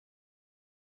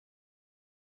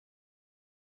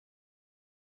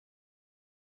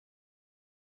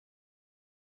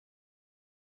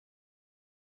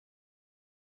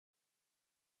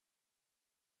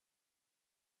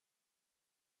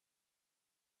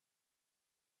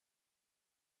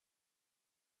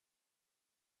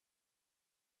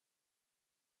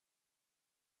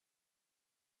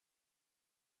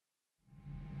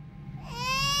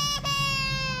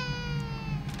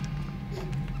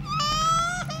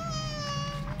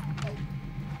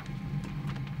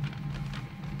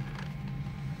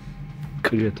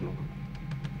ቅዠት ነው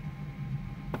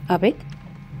አቤት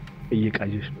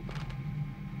እየቃየሽ ነው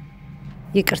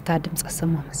ይቅርታ ድምጽ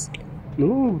አሰማ መስል ኖ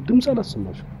ድምጽ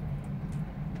አላሰማሽ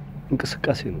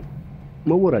እንቅስቃሴ ነው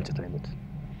መወራጨት አይነት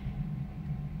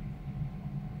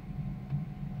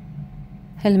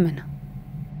ህልም ነው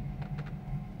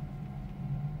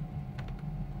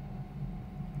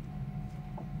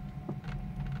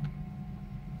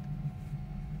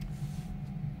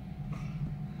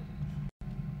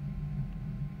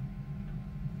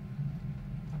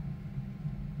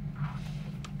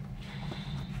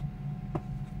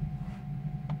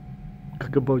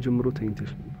ከገባው ጀምሮ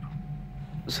ተኝተሽ ነበር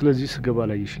ስለዚህ ስገባ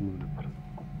ላይ ይሽኝ ነበር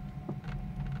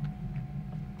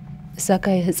እዛጋ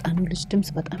የህፃኑ ልጅ ድምጽ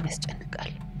በጣም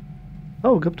ያስጨንቃል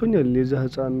አው ገብቶኛል የዛ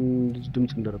ህፃን ልጅ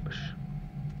ድምጽ እንደረበሽ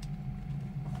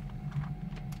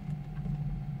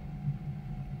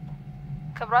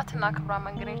ክብራትና ክብራ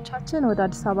መንገዶቻችን ወደ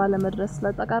አዲስ አበባ ለመድረስ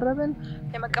ስለተቃረብን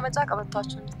የመቀመጫ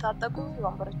ቀበቷችሁን እንድታጠቁ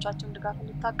ወንበሮቻችሁን ድጋፍ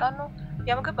እንድታቃኑ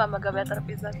የምግብ በመገቢያ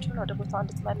ጠረጴዛችሁን ወደ ቦታው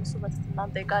እንድትመልሱ በትህትና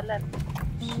እንጠይቃለን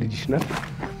ልጅሽ ናት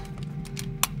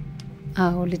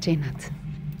አዎ ልጄ ናት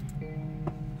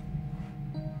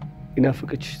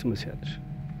ይናፍቅችሽ ትመስያለሽ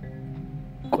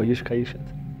ቆየሽ ካየሻት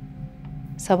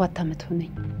 7 አመት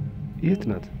ሆነኝ የት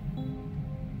ናት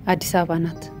አዲስ አበባ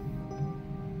ናት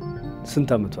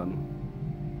ስንት አመቷ ነው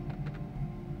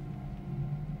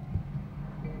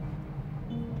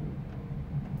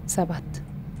ሰባት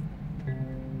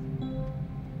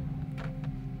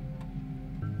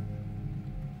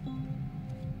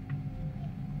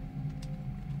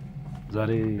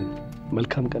ዛሬ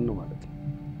መልካም ቀን ነው ማለት ነው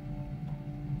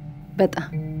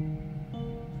በጣም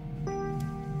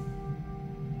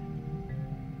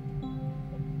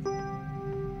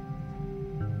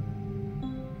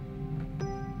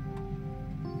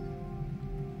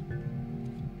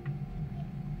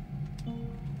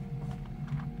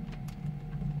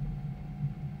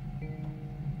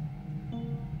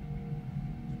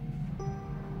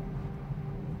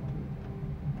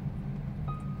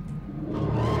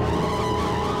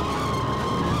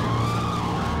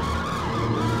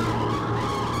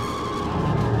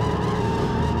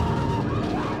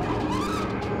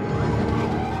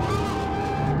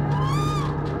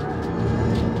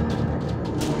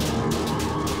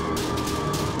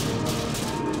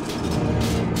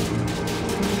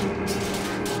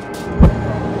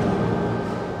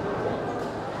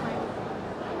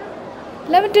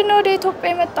ለምንድነው ወደ ኢትዮጵያ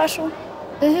የመጣሽው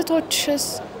እህቶችሽስ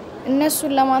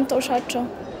እነሱን ለማንተውሻቸው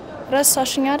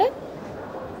ረሳሽኝ አይደል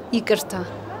ይቅርታ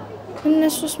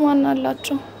እነሱስ ማን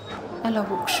አላቸው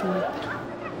አላወቅሽም ነበር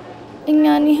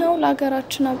እኛን ይሄው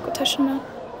ለሀገራችን አብቅተሽናል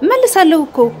መልሳለሁ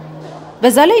እኮ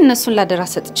በዛ ላይ እነሱን ላደራ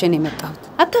ሰጥቼ ነው የመጣሁት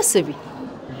አታስቢ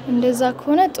እንደዛ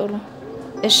ከሆነ ጥሩ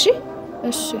እሺ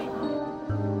እሺ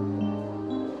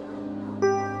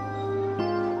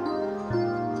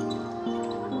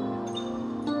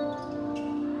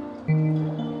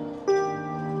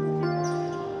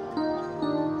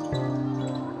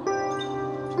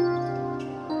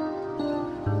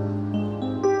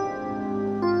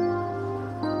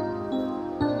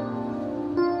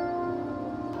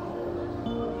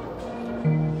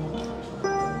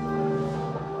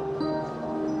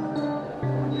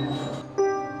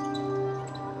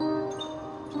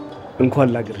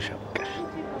እንኳን ላገርሽ አበቃሽ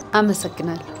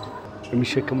አመሰግናለሁ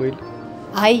የሚሸከመው የለም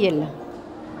አይ የለም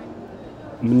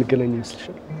ምን ገናኝ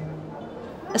ይመስልሻል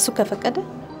እሱ ከፈቀደ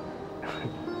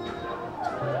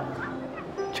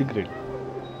ችግር የለም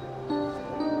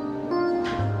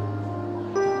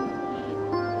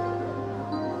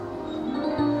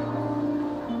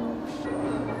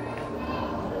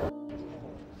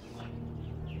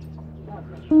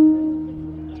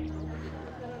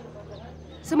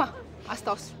ስማ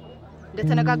አስታውስ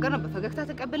እንደተነጋገርነው በፈገግታ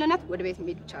ተቀበለናት ወደ ቤት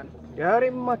መሄድ ብቻ ነው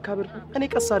ያሬም ማካበር እኔ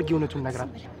ቀስ አድርጌ እውነቱን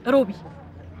ነግራለሁ ሮቢ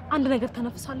አንድ ነገር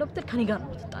ተነፍሳለሁ ብትል ከኔ ጋር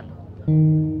ነው ትጣለው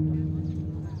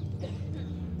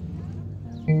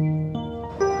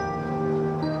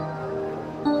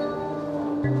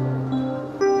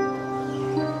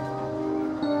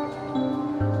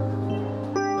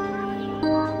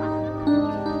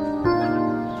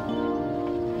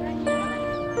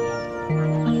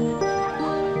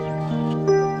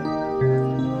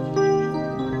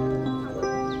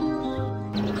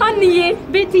አንዬ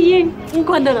ቤትዬ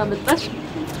እንኳን ደህና መጣሽ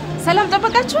ሰላም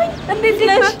ጠበቃችሁኝ እንዴት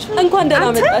ነሽ እንኳን ደህና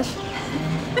መጣሽ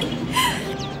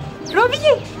ሮቢዬ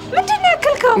ምንድነው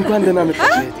ያከልከው እንኳን ደህና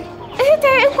መጣሽ እህቴ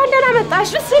እንኳን ደህና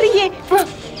መጣሽ ስርዬ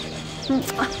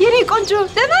የኔ ቆንጆ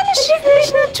ደህና ነሽ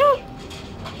እንዴት ናችሁ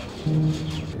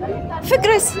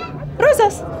ፍቅርስ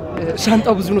ሮዛስ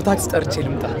ሻንጣው ብዙ ነው ታክሲ ጠርቼ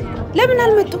ልምጣ ለምን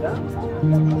አልመጡ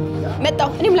መጣው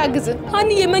እኔም ላግዝ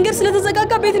አንዬ መንገድ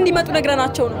ስለተዘጋጋ ቤት እንዲመጡ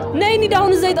ነግረናቸው ነው ነይ እንሂድ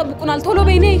አሁን እዛ ይጠብቁናል ቶሎ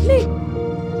በይ ነይ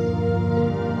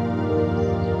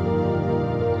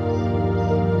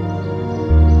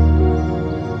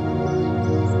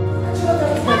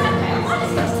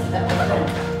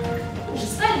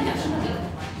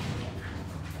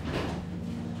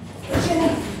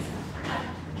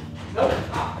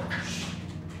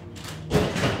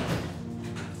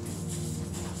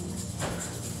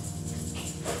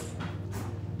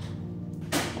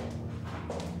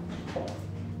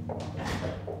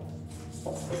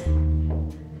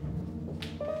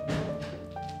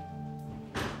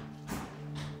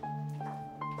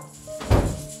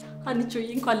አንቺዬ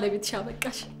እንኳን ለቤትሽ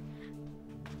አበቃሽ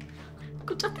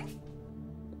ቁጭ አትይ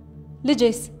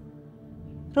ልጄስ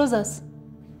ሮዛስ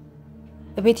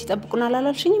ቤት ይጠብቁናል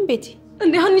አላልሽኝም ቤቲ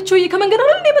እንዴ አንቺዬ ከመንገድ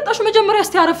አይደል እንዴ መጣሽ መጀመሪያ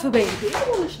እስቲ አረፍ በይ እንዴ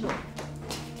ሆነሽ ነው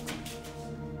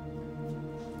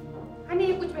እኔ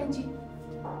ቁጭ በይ እንጂ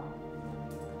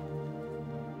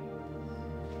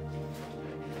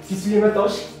ሲሲ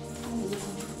የመጣውሽ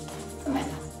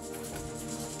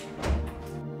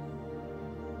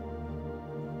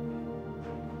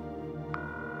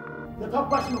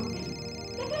ለታባሽ ነው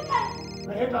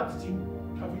መሄዳት ሲል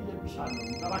ከፊል የሚሻለው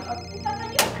ተባሻት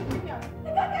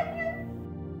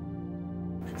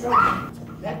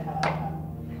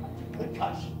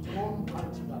ለካሽ ትሆን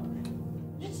ታችላል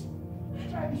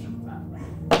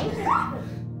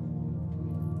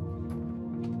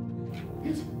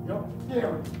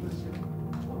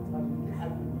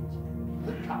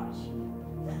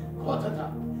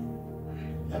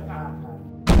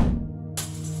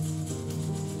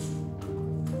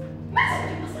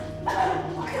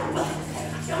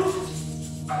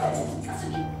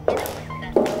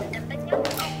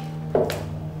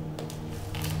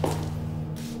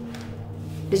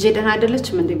ልጄ ደህና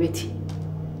አይደለችም እንዴ ቤቲ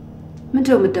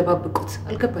ምንድነው የምትደባብቁት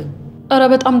አልገባኝም አረ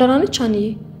በጣም ደህና ነች አንዬ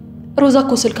ሮዛ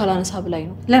እኮ ስልክ አላነሳ ብላኝ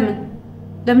ነው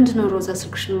ለምንድነው ሮዛ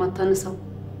ስልክሽን ማታነሳው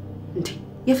እንዴ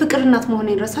የፍቅር እናት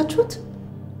መሆኔን ረሳችሁት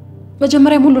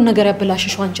መጀመሪያም ሁሉ ነገር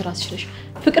ያበላሽሽው አንቺ ራስሽ ነሽ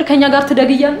ፍቅር ከኛ ጋር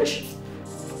ትደግያለሽ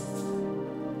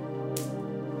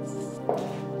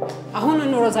አሁን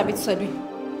ሮዛ ቤት ሰዱኝ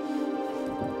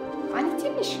አንቺ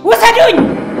ትንሽ ወሰዱኝ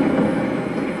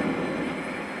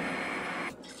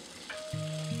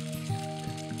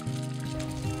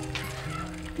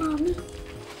ማሚ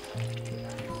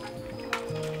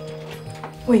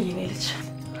ወይ ልጅ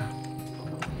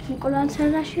እንቁላል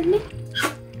ሰራሽልኝ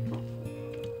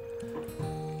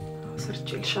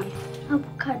ሰርቼልሻለሁ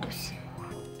አቮካዶስ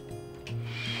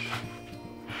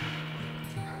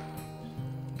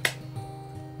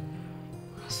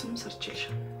እሱም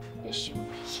ሰርቼልሻለሁ እሺ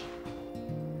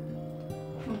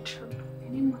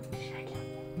እኔም አትሻለሁ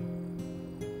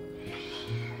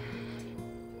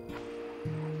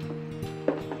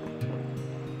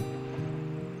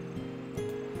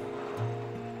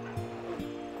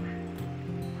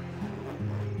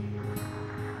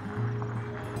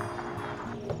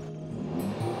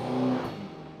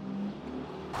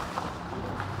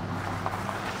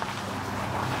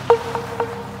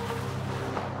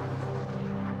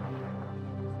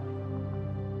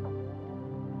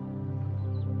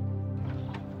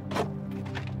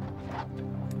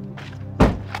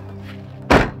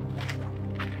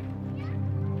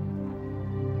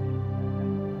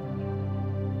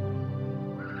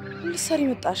ልትሰሪ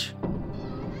መጣሽ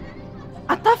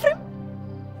አታፍሪም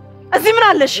እዚህ ምን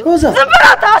አለሽ ሮዛ ዝም ብላ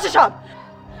ታሽሻል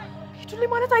ሂዱልኝ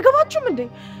ማለት አይገባችሁም እንዴ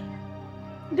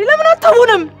ለምን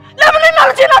አታውንም ለምን እና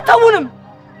ልጄን አታውንም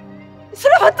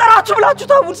ስለፈጠራችሁ ብላችሁ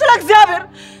ታውን ስለ እግዚአብሔር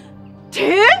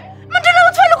ምንድነው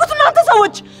የምትፈልጉት እናንተ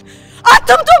ሰዎች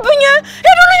አትምጡብኝ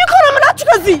ሂዱልኝ እኮ ነው የምላችሁ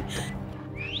ከዚህ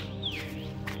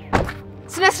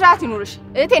ስነ ስርዓት ይኑርሽ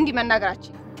እህቴ እንዲህ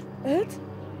መናገራችን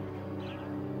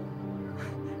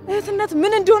እህትነት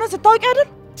ምን እንደሆነ ስታውቂ አይደል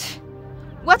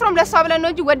ወትሮም ለሷ ብለን ነው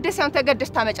እንጂ ወደ ሳይሆን ተገደሽ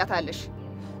ታመጫታለሽ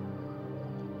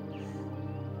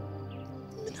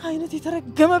ምን አይነት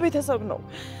የተረገመ ቤተሰብ ነው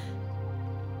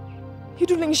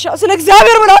ሂዱልኝ እሺ ስለ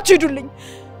እግዚአብሔር ብላችሁ ሂዱልኝ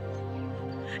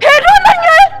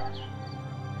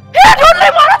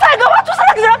ማለት አይገባችሁ ስለ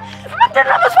እግዚአብሔር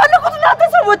ምንድነው የምትፈልጉት እናንተ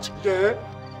ሰዎች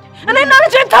እኔና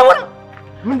ልጄን ታውን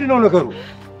ምንድነው ነገሩ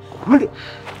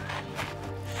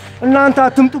እናንተ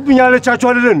አትምጡብኝ አለቻችሁ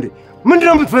አይደል እንዴ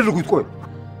ምንድነው የምትፈልጉት ቆይ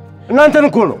እናንተን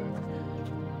እኮ ነው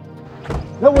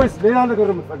ወይስ ሌላ ነገር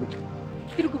የምትፈልጉት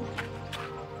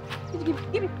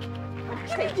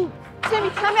ስሚ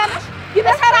ሰሚያለሽ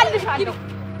ይበሰራልሻለሁ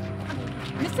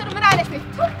ምስር ምን አለሽ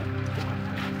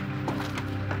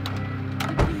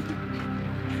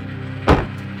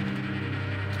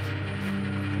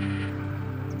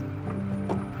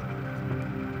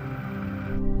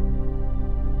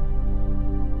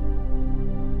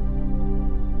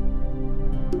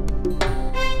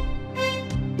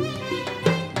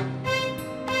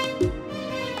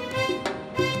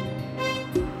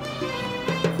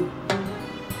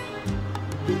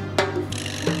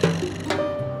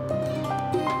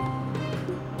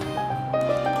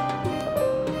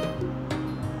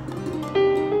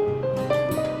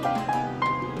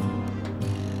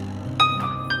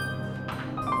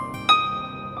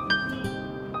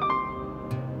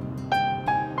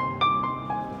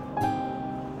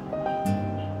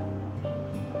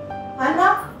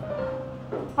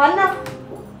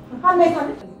هانا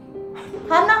يتعلم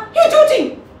هانا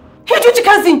هيجوتي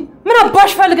كازين من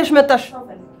أباش فالقش متاش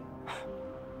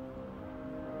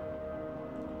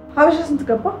هاوش اسم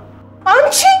تقبع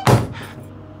أنتي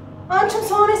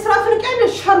مسواني سرافنك أنا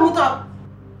شرمطة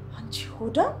أنتي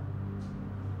هودا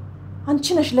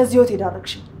أنتي نش لزيوتي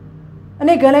داركشي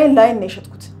أنا قلاين لاين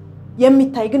نيشتكوت يمي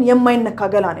تايقن يمي إنك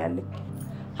قلاني قالك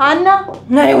هانا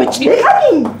ناي وجهي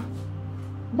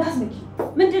لازمك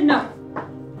من دنا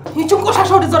يجون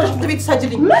قشاشة ودي زارش انت بيت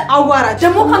ساجلي أوارا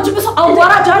دمو كان جبس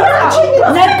أوارا جاري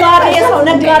نقاري يسو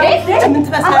نقاري من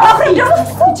تمسلالك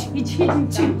يجي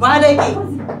بالكي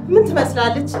من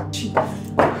تمسلالك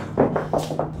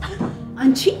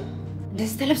أنتي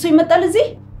لازم تلبسو يمطال እዚህ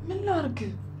ምን ላርግ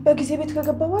በጊዜ ቤት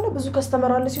ከገባ በኋላ ብዙ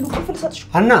ከስተመር አለ ሲሉ ክፍል ሰጥሽ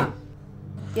هنا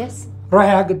يس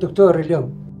روحي حق الدكتور اليوم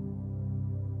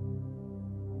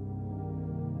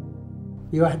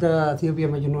في واحدة اثيوبية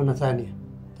مجنونة ثانية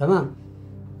تمام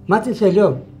ما تنسى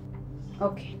اليوم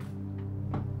اوكي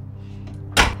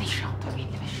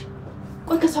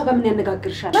ቆይ ከሷ ጋር ምን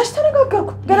ያነጋግርሻል ማሽ ተነጋገርኩ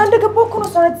ገና እንደገባው እኮ ነው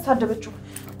እሷ ተሳደበችው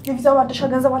የቪዛ ማደሻ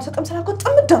ገንዘብ አልሰጠም ስላልኩ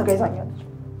ጥምድ አድርጋ ይዛኛለች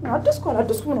አደስኩ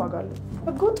አላደስኩ ምን ዋጋ አለው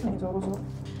ህገወጥ ነው ዞሮ ዞሮ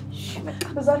እሺ በቃ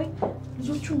በዛ ላይ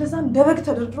ልጆቹ እንደዛ እንደበግ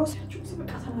ተደርድረው ሲያችሁ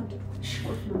በቃ ተናደድኩ እሺ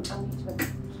ቆይ ነው ጫንት በቃ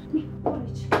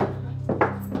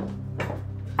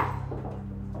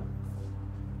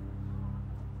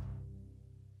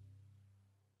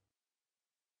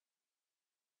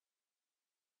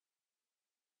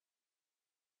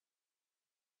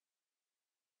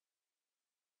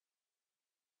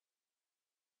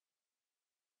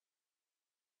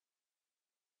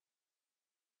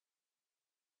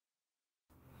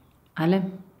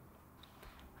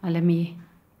አለምዬ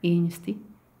ይሄን እስቲ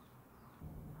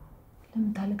ለምን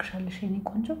ታለቅሻለሽ የኔ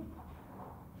ቆንጆ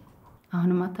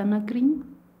አሁንም አታናግሪኝ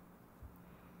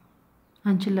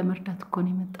አንቺን ለመርዳት እኮ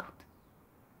ነው የመጣሁት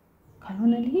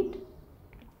ካልሆነ ልሂድ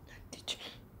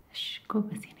እሺ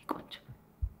ጎበዝ የኔ ቆንጆ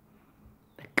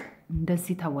በቃ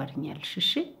እንደዚህ ታዋሪኛለሽ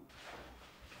እሺ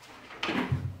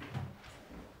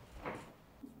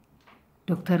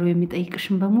ዶክተሩ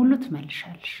የሚጠይቅሽን በሙሉ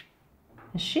ትመልሻለሽ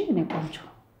እሺ እኔ ቆንጆ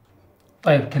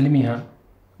طيب كلميها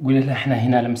قولي لها احنا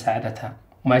هنا لمساعدتها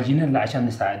وما جينا الا عشان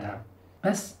نساعدها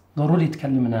بس ضروري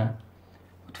تكلمنا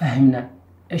وتفهمنا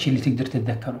ايش اللي تقدر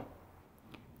تتذكره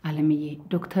አለምዬ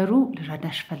ዶክተሩ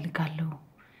ልረዳሽ ፈልጋለሁ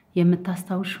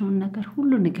የምታስታውሽውን ነገር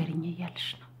ሁሉ ንገሪኝ እያልሽ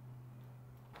ነው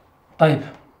طيب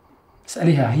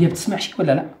اساليها هي بتسمع شيء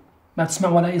ولا لا ما تسمع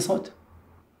ولا اي صوت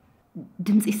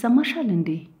ድምጽ ይሰማሻል እንዴ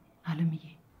አለምዬ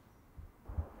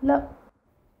لا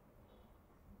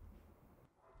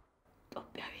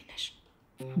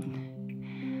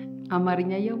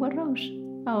أمارينيا يا وراوش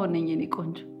أو نيني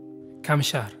كونج كم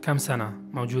شهر كم سنة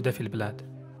موجودة في البلاد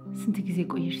سنتك زي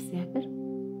كويش سياكر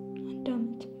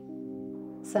دامت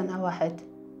سنة واحد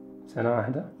سنة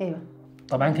واحدة أيوة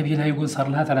طبعا كبيرها يقول صار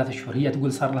لها 3 شهور هي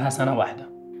تقول صار لها سنة واحدة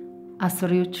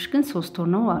أسريوتش كن سوستور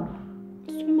نوالو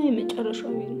سمي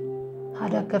متعرشوين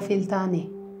هذا كفيل تاني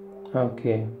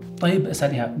اوكي طيب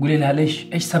اساليها قولي لها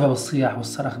ليش ايش سبب الصياح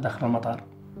والصرخ داخل المطار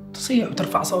تصيح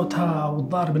وترفع صوتها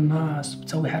وتضارب الناس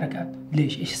وتسوي حركات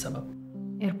ليش ايش السبب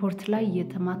ايربورت لا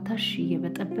يتماتش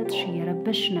يبطبطش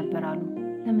يربش نبرالو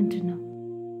لمندنا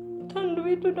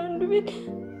ታንዱ ቤት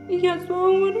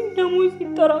እያዘዋወሩ ደሞዝ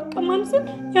ይተራቀማል ስል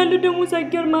ያለ ደሞዝ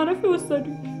አገር ማረፍ ይወሰዱ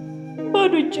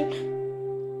ባዶ እጄን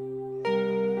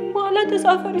በኋላ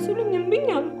ተሳፋሪ ሲሉኝ እምብኝ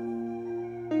አሉ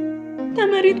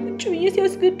ተመሬት ቁጭ ብዬ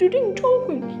ሲያስገድዱኝ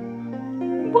ጮኩኝ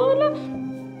በኋላ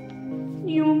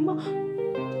ይውማ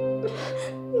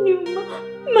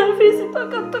ማርፌ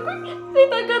ሲጠቀጥቁኝ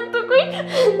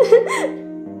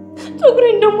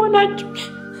ፀጉሬን ደሞ ናቸው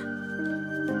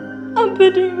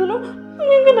አበደኝ ብለው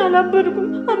እኔ ግን አላበድኩም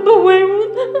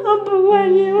አበዋይሙት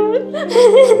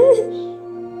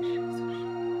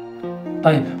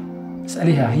طيب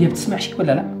اساليها هي بتسمع شيء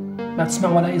ولا لا ما تسمع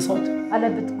ولا اي صوت ألا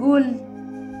بتقول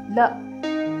لا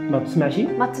ما بتسمع شيء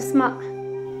ما تسمع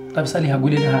طيب اساليها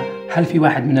قولي لها هل في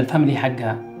واحد من الفاميلي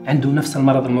حقها عنده نفس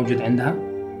المرض الموجود عندها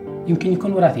يمكن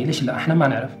يكون وراثي ليش لا احنا ما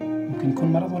نعرف يمكن يكون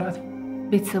مرض وراثي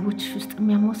ቤተሰቦችሽ ውስጥ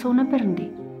የሚያመው ሰው ነበር እንዴ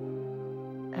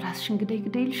ራስሽን ግደይ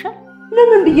ይልሻል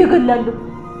ለምን ብየገላለሁ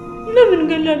ለምን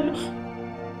ገላለሁ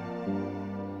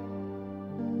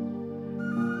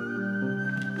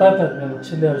طيب يلا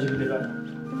شيلها وجيب لي بعد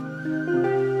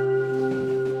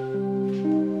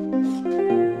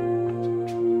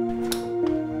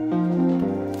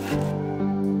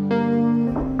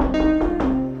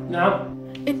نعم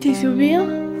انت سوبيا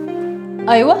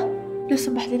ايوه لو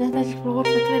سمحت لنا نجي في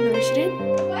الغرفه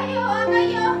 22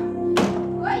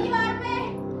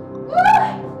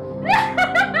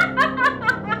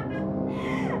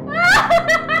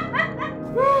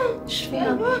 شو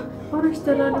فيها وانا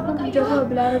اشترى لكم الجواب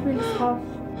بالعربي للصحاب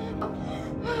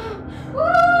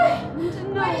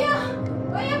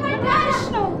ويا فرداش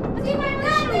شنو انتي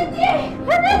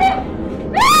فرداش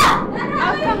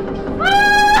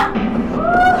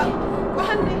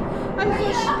وحني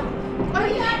ايش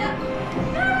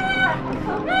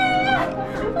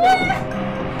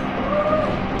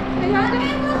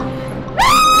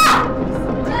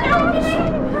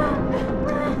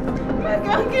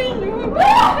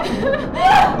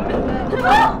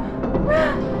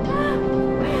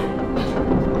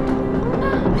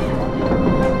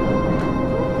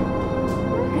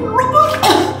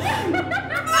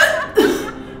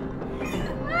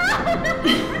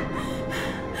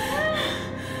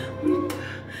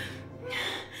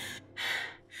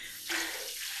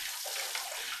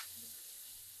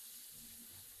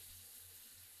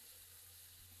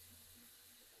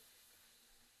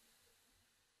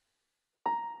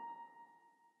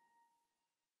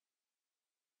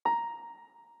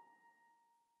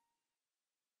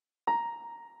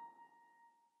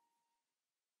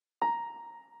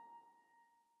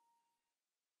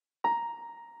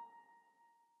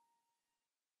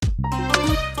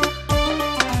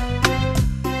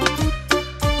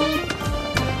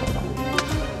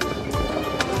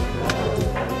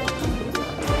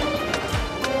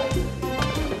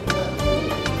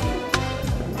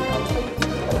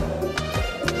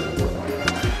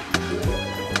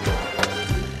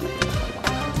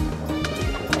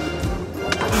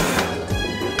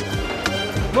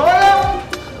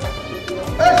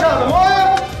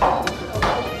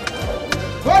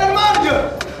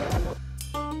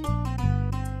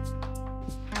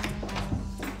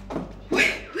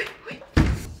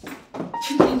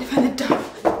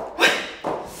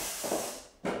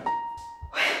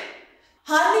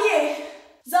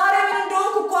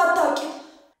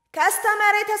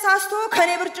ተሳስቶ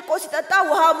ከኔ ብርጭቆ ሲጠጣ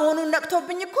ውሃ መሆኑን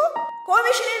ነቅቶብኝ እኮ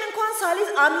ኮሚሽኔን እንኳን ሳሊዝ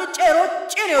አምልጬ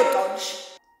ሮጬ ነው የወጣሁልሽ።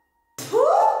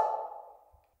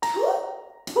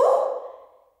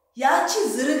 ያቺ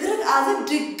ዝርግርግ አዘብ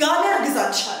ድጋሚ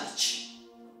አርግዛልሻለች።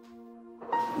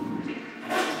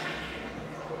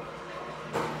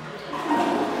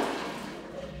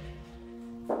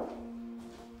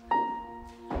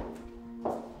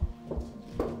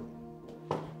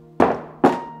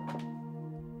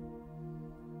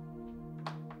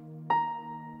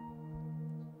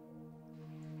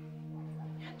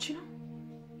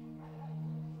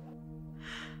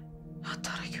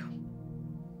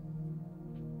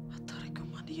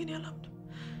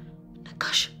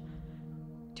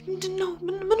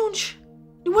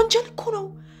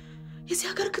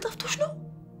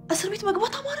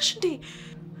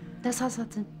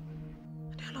 ተሳሳትን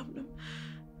እኔ አላምንም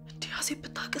እንዴ አሴብ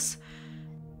ብታቀስ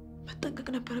መጠንቀቅ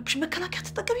ነበረብሽ መከላከያ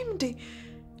ተጠቀሚም እንዴ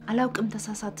አላውቅም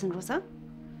ተሳሳትን ሮዛ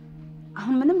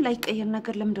አሁን ምንም ላይቀየር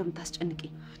ነገር ለምን እንደምታስጨንቂ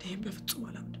እኔም በፍጹም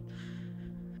አላምንም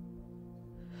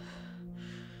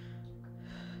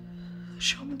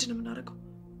ሻው ምንድነው የምናደርገው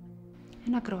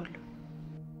እነግረዋለሁ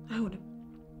አይሆንም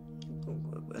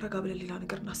ረጋ ብለን ሌላ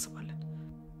ነገር እናስባለን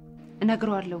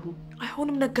እነግረዋለሁ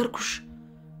አይሆንም ነገርኩሽ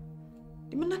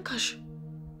ምንነካሽ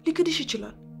ሊክድሽ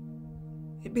ይችላል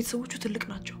ቤተሰቦቹ ትልቅ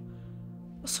ናቸው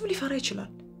እሱም ሊፈራ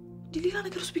ይችላል ሌላ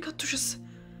ነገር ውስጥ ቢከቱሽስ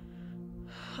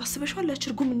አስበሽዋል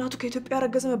ለችርጉም እናቱ ከኢትዮጵያ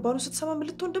ረገዘ መባሉ ስትሰማ ምን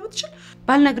ልትሆን እንደምትችል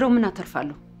ባልነግረው ምን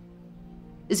አተርፋለሁ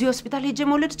እዚህ ሆስፒታል ሄጄ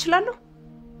መውለድ እችላለሁ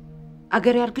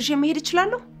አገር ያርግሽ መሄድ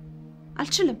እችላለሁ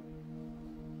አልችልም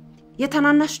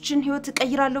የተናናሾችን ህይወት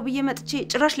ቀይራለሁ ብዬ መጥቼ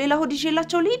ጭራሽ ሌላ ሆድ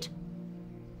ይዤላቸው ልሂድ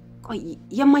ቆይ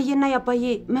የማየና ያባዬ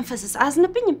መንፈስስ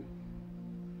አያዝንብኝም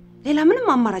ሌላ ምንም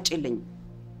አማራጭ የለኝም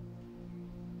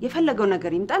የፈለገው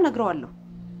ነገር ይምጣ ነግረዋለሁ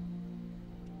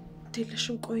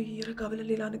ትልሽም ቆይ ረጋ ብለን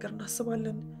ሌላ ነገር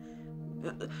እናስባለን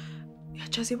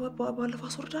ያቻ ዜባ ባለፈው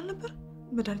አስወርዳል ነበር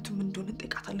መድኃኒቱ ምን እንደሆነ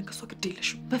እንጠይቃታለን ከሷ ግድ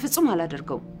የለሽም በፍጹም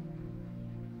አላደርገው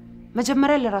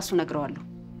መጀመሪያ ለራሱ ነግረዋለሁ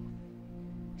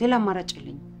ሌላ አማራጭ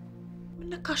የለኝም ምን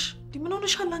ነካሽ ምን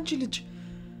ሆነሻል አንቺ ልጅ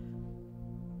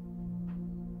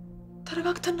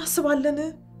ተረጋግተን እናስባለን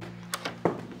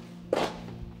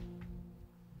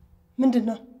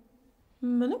ምንድነው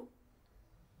ምንም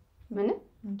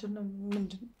ምንድነው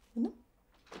ምንም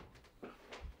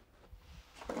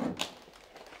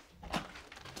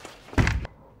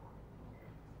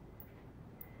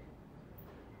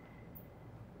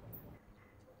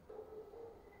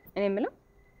እኔ ምለው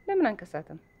ለምን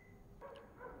አንከሳተም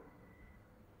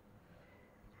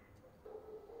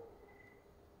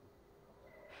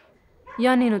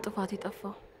ያኔ ነው ጥፋት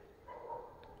የጠፋው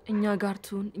እኛ ጋር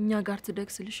ትሁን እኛ ጋር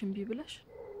ትደግስልሽ እምቢ ብለሽ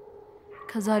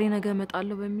ከዛሬ ነገ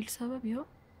መጣለው በሚል ሰበብ ይኸው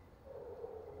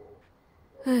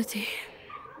እህቴ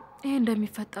ይሄ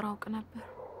እንደሚፈጠር አውቅ ነበር።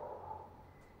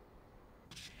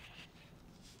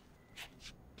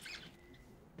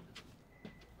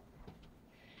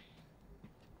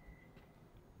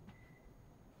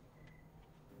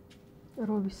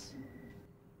 ሮቢስ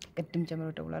ቅድም ጀምሮ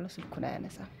ደውላለሁ ስልኩን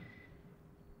አያነሳም።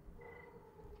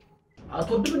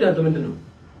 አትወድም እንዴ አንተ ምንድነው?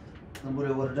 አምቦሌ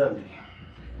ወርዳል።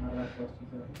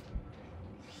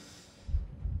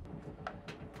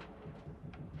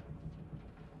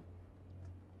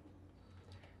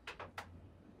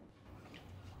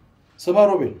 ስማ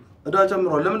ሮቤል፣ እዳ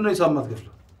ጨምሯል። ለምን ነው ሂሳብ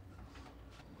ማትከፍለው?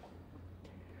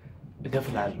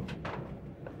 እከፍላለሁ።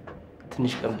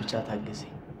 ትንሽ ቀን ብቻ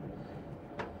ታገሰኝ።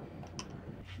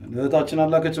 እህታችን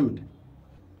አላከችም እንዴ?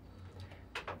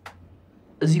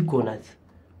 እዚህ እኮ ናት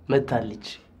መታለች።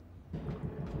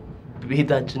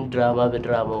 ቤታችን ድራማ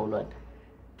በድራማ ሆኗል።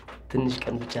 ትንሽ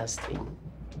ቀን ብቻ ስጠኝ፣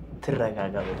 ትረጋጋ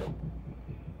በደንብ።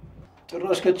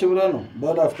 ጭራሽ ከች ብላ ነው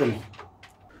ባለ አፍቅር ነው።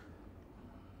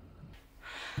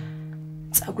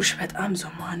 ጸጉርሽ በጣም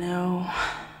ዞማ ነው።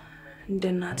 እንደ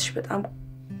እናትሽ በጣም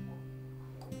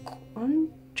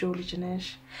ቆንጆ ልጅ ነሽ።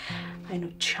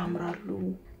 አይኖችሽ ያምራሉ።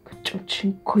 ጉንጮችሽ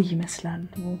እንኮይ ይመስላሉ።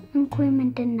 እንኮይ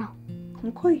ምንድነው?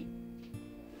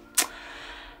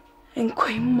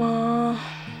 እንኮይማ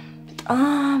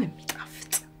በጣም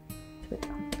የሚጣፍጥ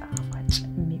በጣም ጣፋጭ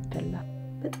የሚበላ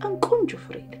በጣም ቆንጆ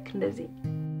ፍሬ ልክ እንደዚህ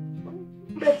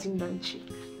በዚህ እንዳንቺ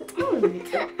በጣም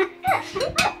የሚጣፍጥ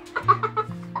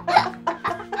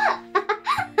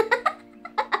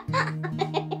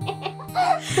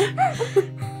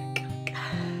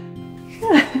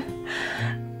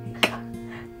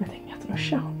መተኛት ነው። እሺ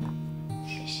አሁን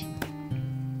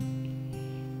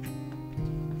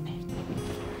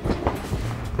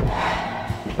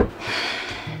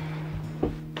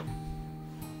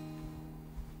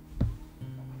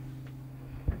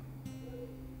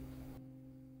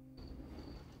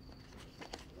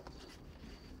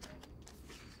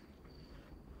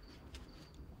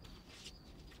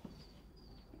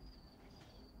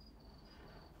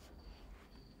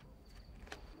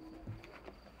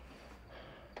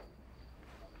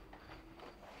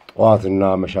ጠዋትና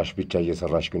መሻሽ ብቻ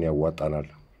እየሰራሽ ግን ያዋጣናል።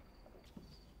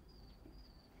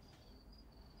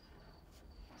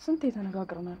 ስንት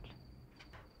ተነጋግረናል።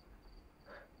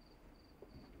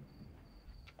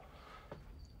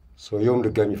 ሰውየውም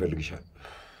ድጋሚ ይፈልግሻል።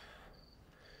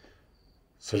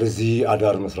 ስለዚህ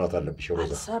አዳር መስራት አለብሽ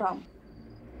ሮዛ። ሰራም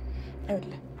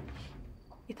አይደለ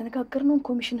የተነጋገርነውን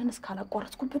ኮሚሽንህን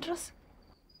እስካላቋረጥኩበት ድረስ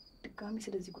ድጋሚ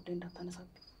ስለዚህ ጉዳይ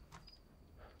እንዳታነሳብኝ።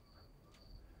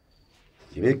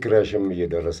 የቤት ኪራይሽም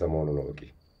እየደረሰ መሆኑ ነው በቂ።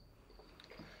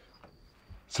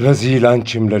 ስለዚህ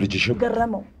ላንቺም ለልጅሽም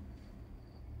ገረመው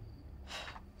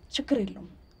ችግር የለውም።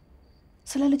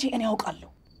 ስለ ልጄ እኔ አውቃለሁ።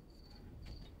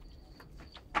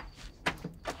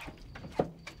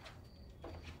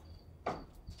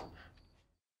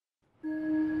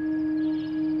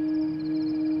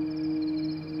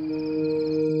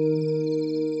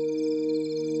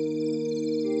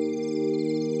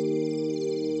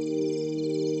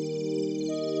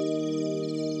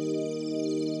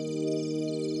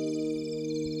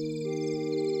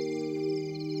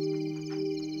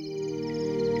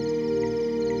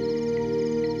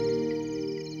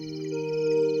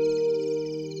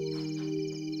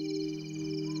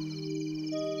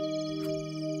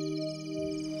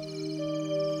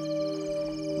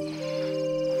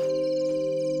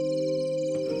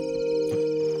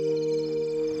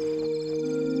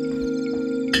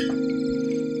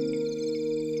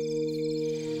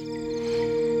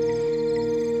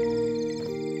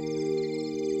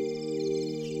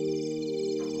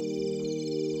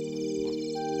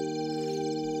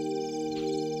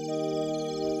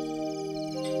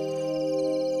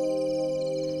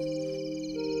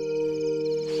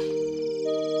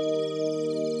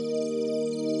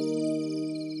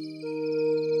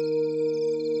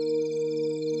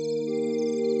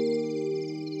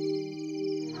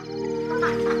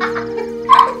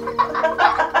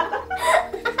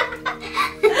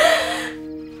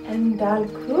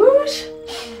 እንዳልኩሽ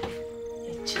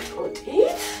እቺ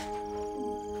ጦጢት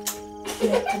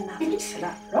ሁለትና ልጅ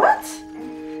ስላሏት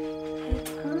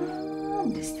በጣም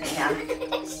ደስተኛ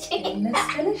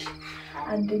መሰለሽ።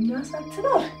 አንደኛዋ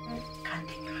ሳትኖር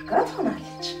ከአንደኛዋ ጋር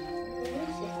ትሆናለች።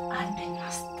 አንደኛዋ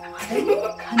ስትጠፋ ደግሞ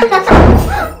ከአንደኛዋ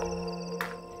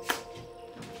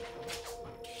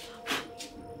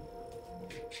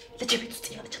ልጅ ቤት ውስጥ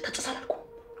እያለች ታጨሳላልኩ።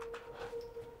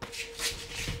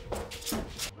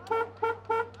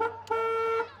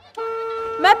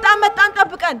 መጣን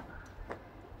ጠብቀን።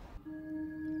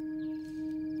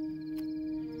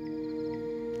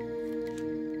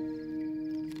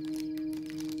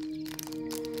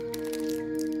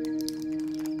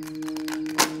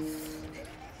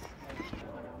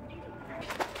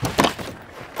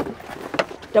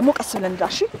 ደግሞ ቀስ ብለን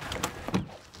እንዳሽ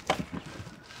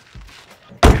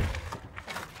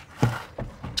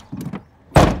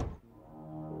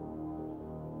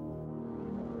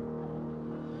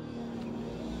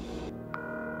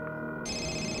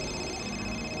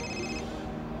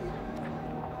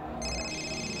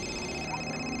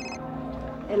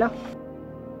Hello.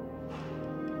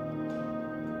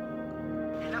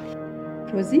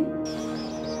 Rosie?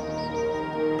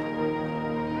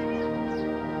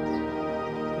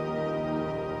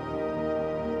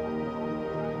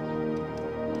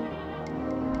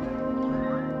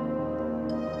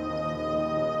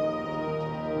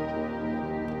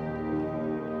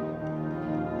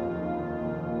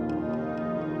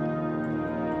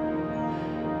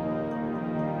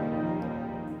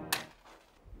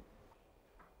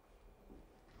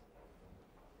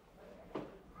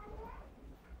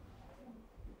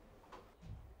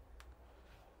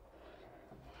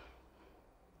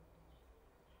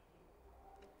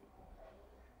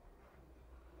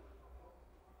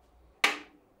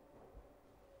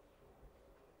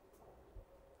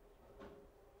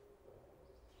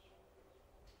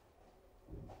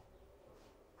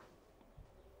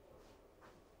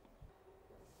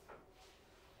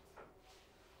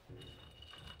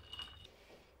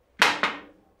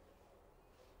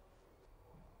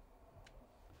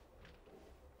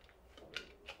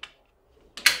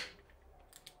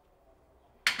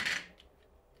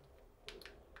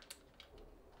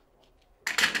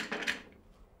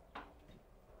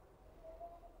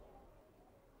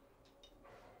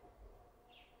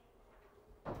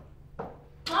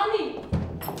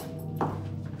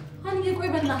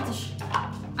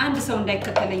 አንድ ሰው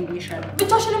እንዳይከተለኝ ብዬሻለሁ።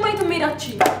 ብቻሽን ማየት መሄዳች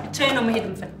ብቻዬን ነው መሄድ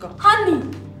የምፈልገው። ሃኒ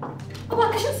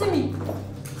እባክሽን ስሚ።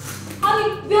 ሃኒ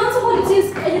ቢያንስ ፖሊስ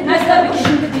ቀይር ነገርሽ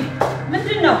እንግዲህ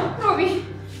ምንድነው?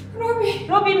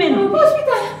 ሮቢ ምን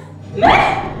ሆስፒታል ምን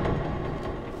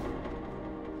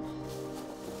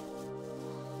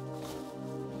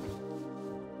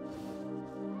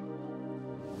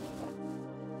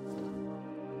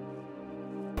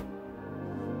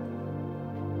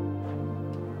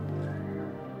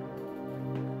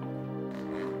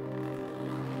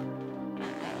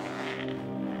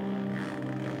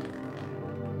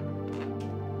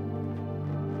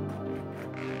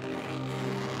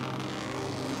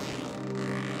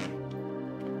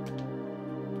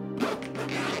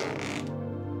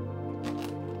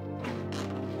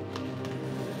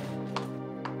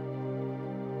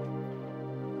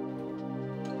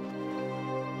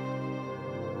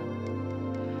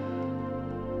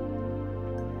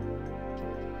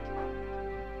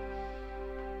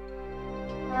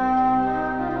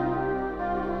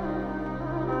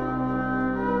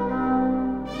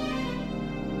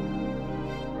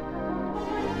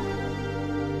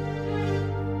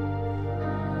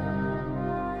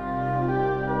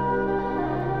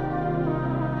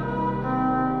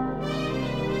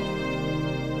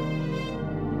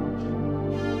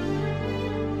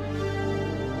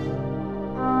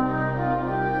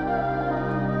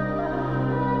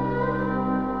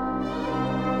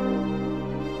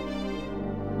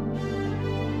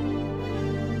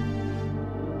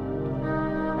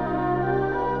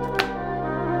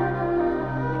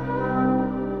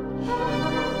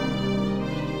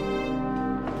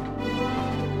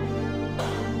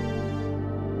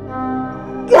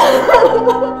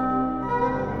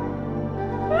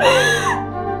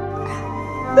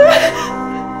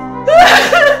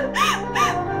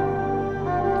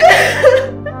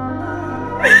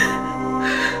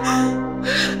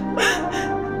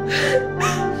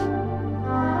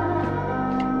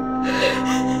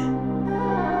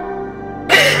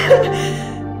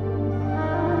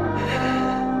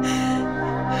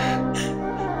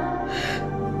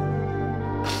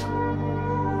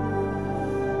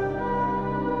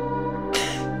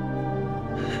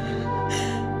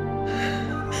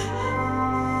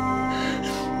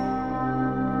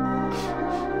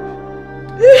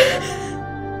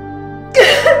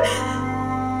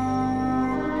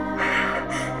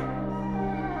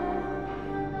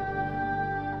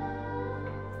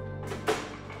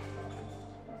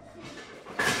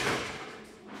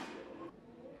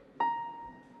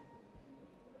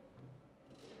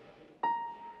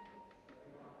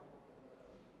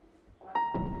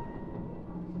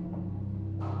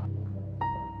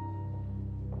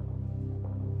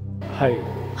ሃይ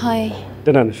ሃይ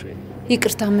ደህና ነሽ ወይ?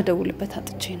 ይቅርታ መደውልበት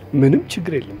አጥቼ ነው። ምንም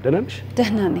ችግር የለም። ደህና ነሽ?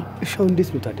 ደህና ነኝ። እሺ አሁን እንዴት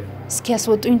ነው ታዲያ? እስኪ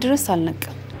ያስወጡኝ ድረስ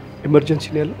አልነቃም። ኤመርጀንሲ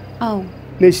ነው ያለው? አዎ።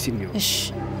 ነይ እስቲ ነው። እሺ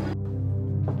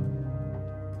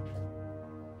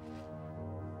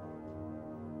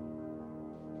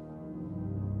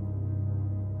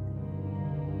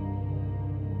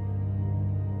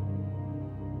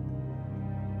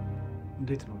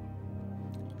እንዴት ነው?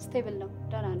 ስቴብል ነው።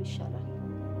 ደህና ነው፣ ይሻላል።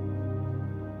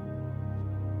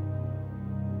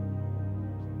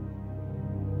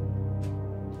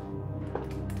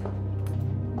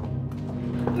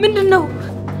 ምንድነው?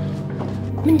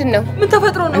 ምን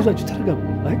ተፈጥሮ ነው? አይዟችሁ ተረጋጉ።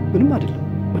 አይ ምንም አይደለም።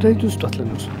 መድኃኒቱን ስጧት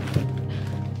ለነርሱ።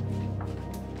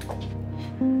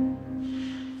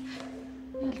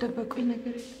 ያልደበቁኝ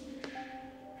ነገር የለም።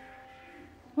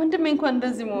 ወንድሜ እንኳን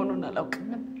እንደዚህ መሆኑን አላውቅም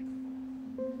ነበር።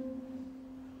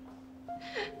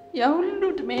 ያ ሁሉ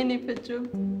ዕድሜን የፈጀሁት፣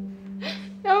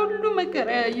 ያ ሁሉ መከራ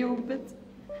ያየሁበት፣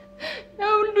 ያ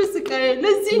ሁሉ ስቃይ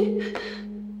ለዚህ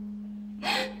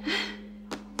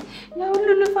ያ ሁሉ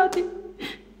ልፋቴ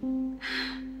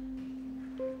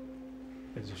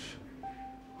አይዞሽ፣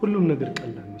 ሁሉም ነገር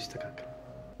ቀላል ነው፣ ይስተካከላል።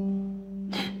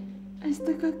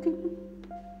 አይስተካከልም።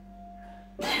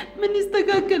 ምን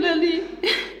ይስተካከላል?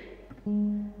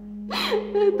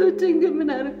 እህቶቼን ግን ምን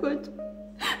አደረኳቸው?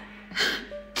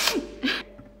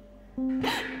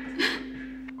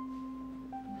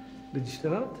 ልጅሽ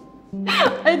ደህና ናት?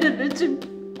 አይደለችም።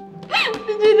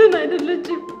 ልጄ ደህና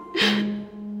አይደለችም።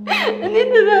 እኔ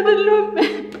ደህና አይደለሁም።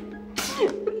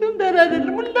 ሁሉም ደህና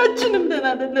አይደለም። ሁላችንም ደህና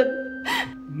አይደለም።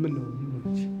 ምን ነው?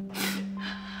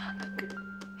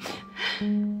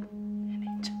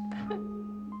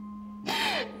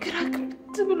 ግራ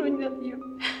ግብት ብሎኛል።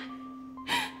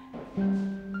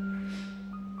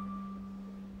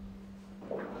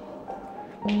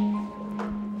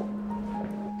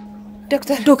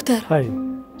 ዶክተር ሃይ፣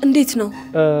 እንዴት ነው?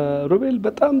 ሮቤል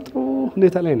በጣም ጥሩ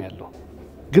ሁኔታ ላይ ነው ያለው፣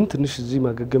 ግን ትንሽ እዚህ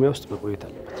ማገገሚያ ውስጥ መቆየት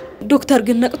አለበት። ዶክተር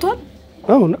ግን ነቅቷል?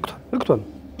 አዎ ነቅቷል።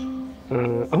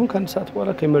 አሁን ከአንድ ሰዓት በኋላ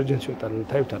ከኤመርጀንሲ ይወጣል፣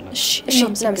 ታዩታላችሁ። እሺ፣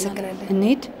 እናመሰግናለን።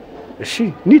 እንሂድ። እሺ፣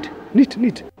 ኒድ።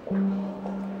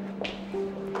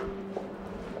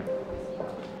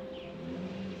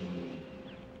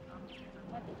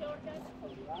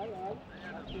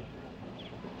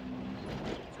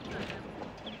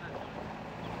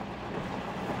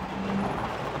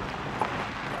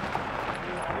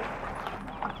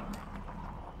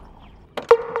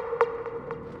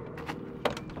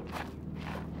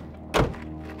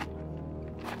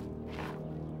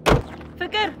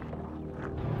 ፍቅር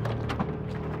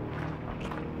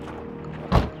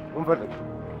ወንፈለግ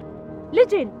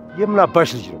ልጄን የምን አባሽ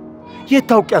ልጅ ነው? የት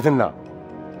ታውቂያትና?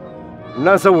 እና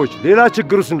ሰዎች ሌላ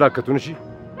ችግር ውስጥ እንዳከቱን። እሺ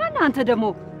ማን አንተ ደግሞ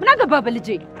ምን አገባ በልጄ?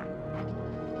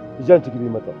 ይጃንቺ ግቢ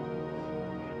ይመጣል።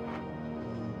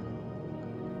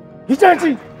 ይጃንቺ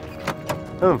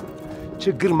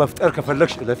ችግር መፍጠር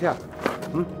ከፈለግሽ እለፊያ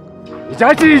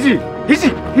ይጃንቺ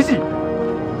ሂጂ።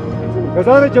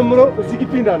 ከዛሬ ጀምሮ እዚህ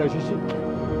ግቢ እንዳለሽ። እሺ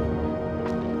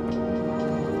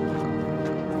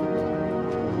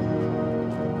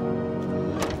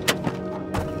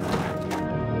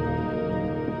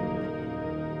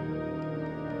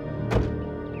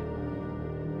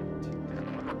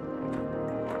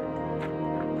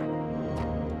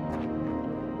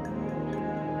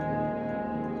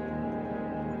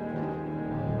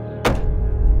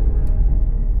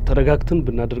ተረጋግተን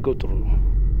ብናደርገው ጥሩ ነው።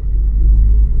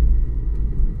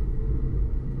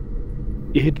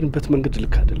 የሄድንበት መንገድ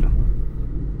ልክ አይደለም።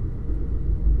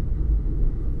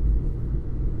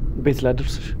 ቤት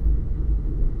ላድርስሽ?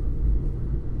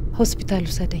 ሆስፒታል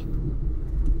ውሰደኝ።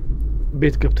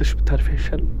 ቤት ገብተሽ ብታርፊ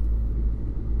አይሻልም?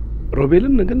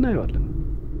 ሮቤልን ነገ እናየዋለን።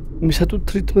 የሚሰጡት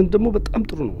ትሪትመንት ደግሞ በጣም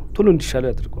ጥሩ ነው፣ ቶሎ እንዲሻለው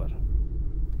ያደርገዋል።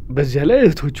 በዚያ ላይ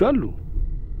እህቶቹ አሉ።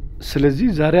 ስለዚህ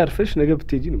ዛሬ አርፈሽ ነገ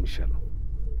ብትሄጂ ነው የሚሻለው።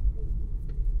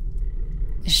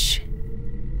 እሺ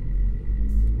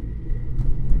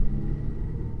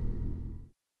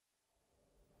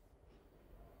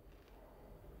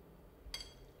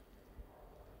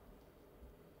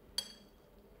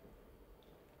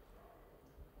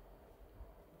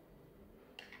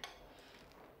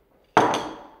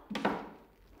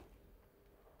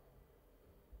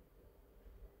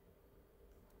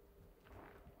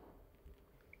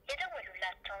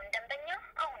የደወሉላቸውን ደንበኛ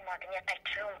አሁን ማግኘት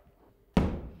አይችሉም።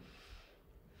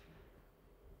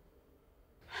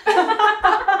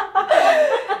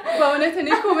 በእውነት እኔ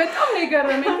እኮ በጣም ነው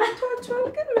የገረመኝ። ታውቃላችሁ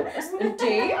ግን እንዴ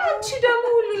አንቺ ደግሞ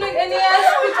ሁሉ ነገር እኔ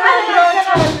ያስብታለሁ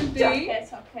እንዴ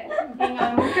እኛ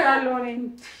ምክራለሁ ነኝ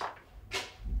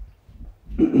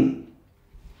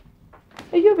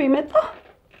እዮብ መጣ።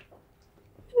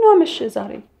 ምነው መሸ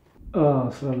ዛሬ?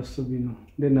 ስራ በዝቶብኝ ነው።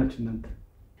 እንዴት ናችሁ እናንተ?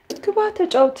 ግባ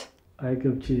ተጫውት። አይ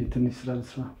ገብቼ ትንሽ ስራ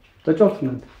ልስራ። ተጫውት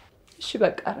እናንተ። እሺ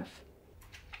በቃ አረፍ።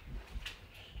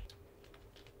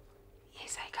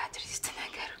 የሳይካትሪስት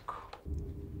ነገር እኮ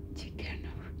ችግር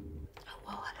ነው።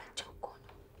 አዋዋላቸው እኮ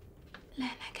ነው።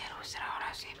 ለነገሩ ስራው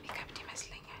ራሱ የሚከብድ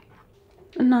ይመስለኛል።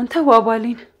 እናንተ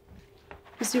ዋባሊን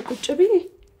እዚህ ቁጭ ብዬ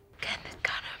ገነት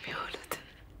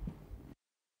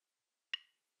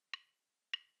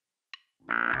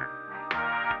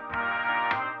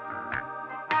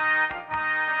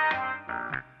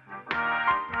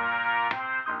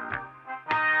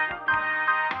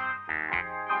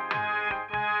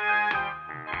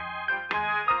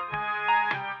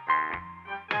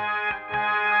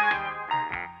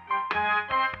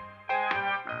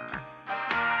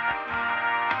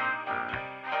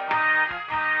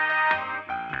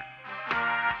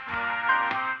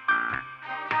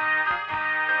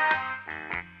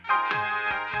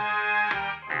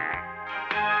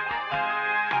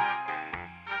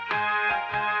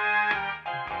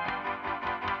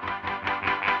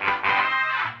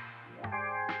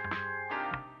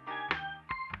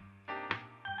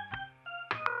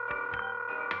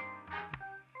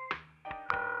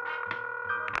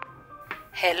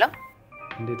ሄሎ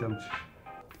እንዴት አምሽ?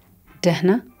 ደህና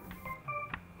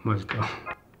መልካም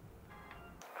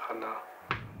ሀና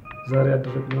ዛሬ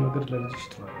ያደረግነው ነገር ለልጅሽ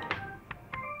ጥሩ አይደለም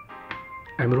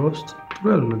አይምሮ ውስጥ ጥሩ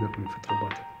ያሉ ነገር ነው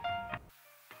የሚፈጥርባት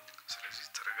ስለዚህ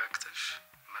ተረጋግተሽ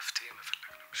መፍትሄ መፈለግ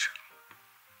ነው የሚሻለው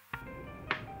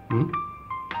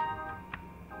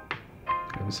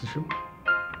አይመስልሽም?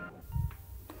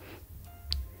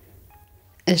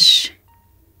 እሺ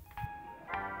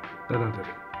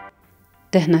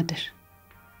ደህና ደር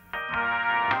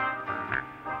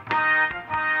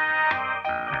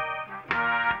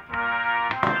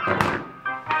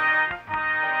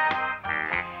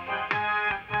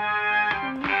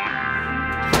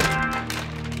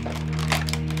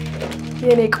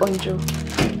የኔ ቆንጆ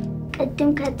ቅድም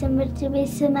ከትምህርት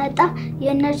ቤት ስመጣ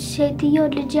የነርስ ሴትዮ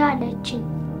ልጅ አለችኝ።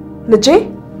 ልጄ?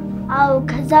 አዎ፣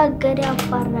 ከዛ ገሬ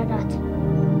አባረራት።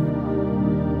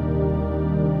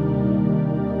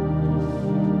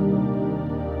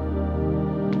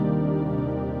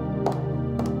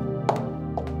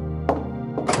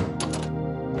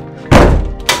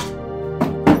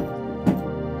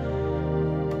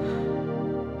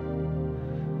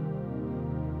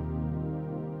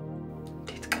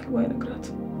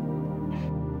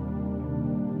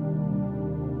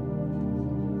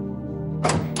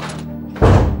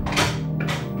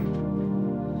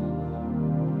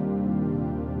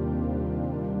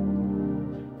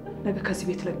 ነገ ከዚህ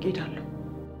ቤት ለቅ ሄዳለሁ።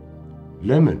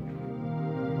 ለምን?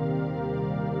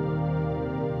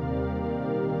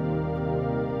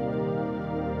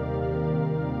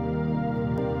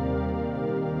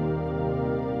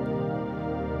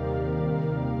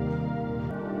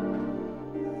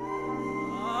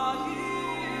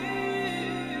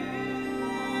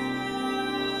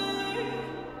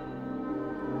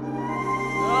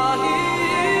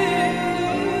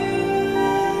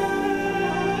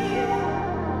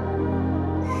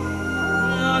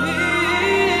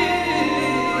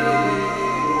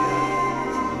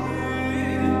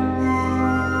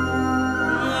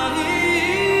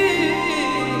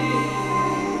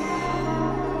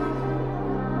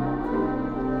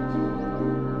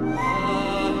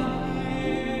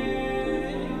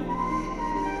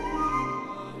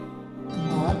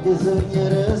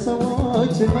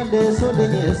 ሰዎች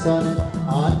መልሶልኝ እሷን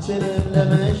አንቺንም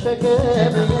ለመሸከም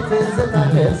የትዝታ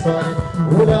ገሷን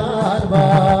ውላ አልባ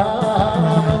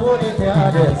መሆኔት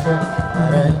ያደርሳል።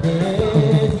 ኧረ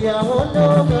እንዴት ያ ሁሉ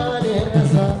ቃል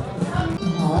ይረሳል?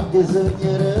 አግዙኝ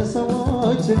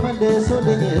ሰዎች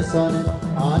መልሶልኝ እሷን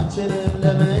አንቺንም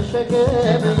ለመሸከም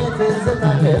የትዝታ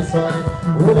ገሷን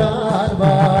ውላ አልባ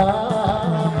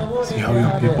See how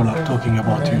your people are talking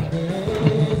about you.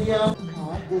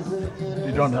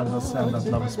 They don't understand that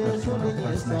love is spiritual and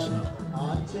translational.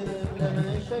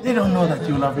 They don't know that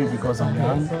you love me because I'm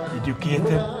young,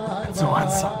 educated, and so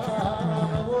handsome.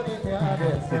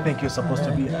 They think you're supposed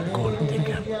to be a gold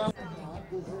digger.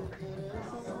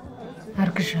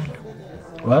 አርግሻለሁ።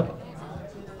 What?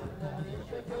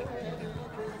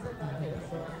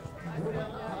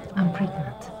 I'm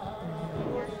pregnant.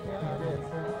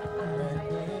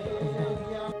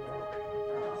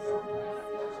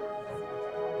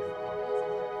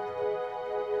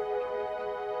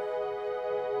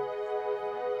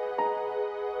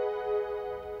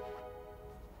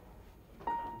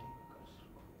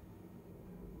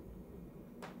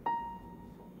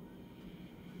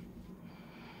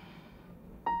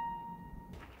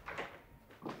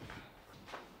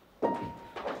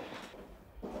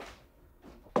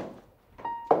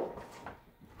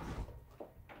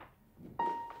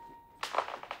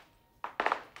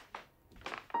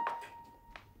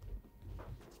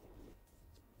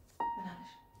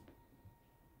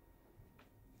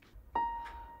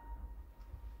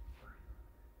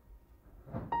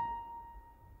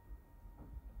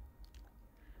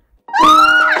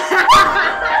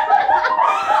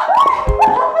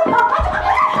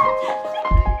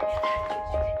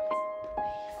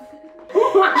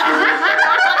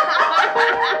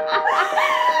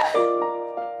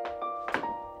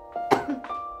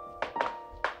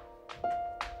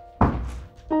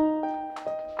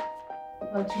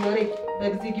 አንቺ መሬት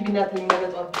በጊዜ ግቢና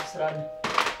ተኝመጣው ስራ አለ።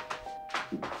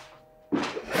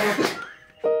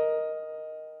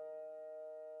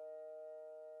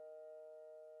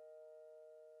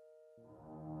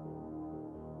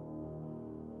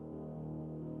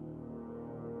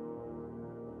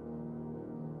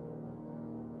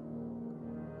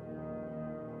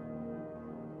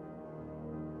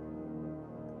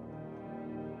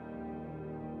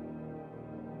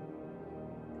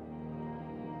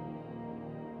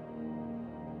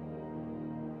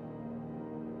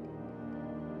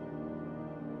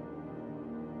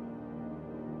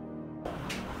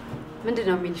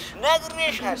 ምንድነው የሚልሽ?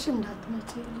 ነግሬሻለሁ። እንዳትመጪ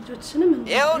ልጆችንም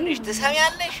ይኸውልሽ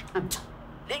ትሰሚያለሽ?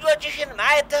 ልጆችሽን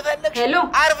ማየት ተፈለግሽ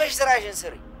አርፈሽ ስራሽን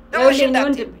ስሪ። ደውልሽ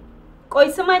እንዳትይ። ቆይ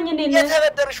ስማኝ እኔ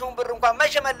የተበደርሽውን ብር እንኳን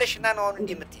መቼ መለሽና ነው አሁን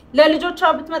እንዲህ የምትይ? ለልጆቿ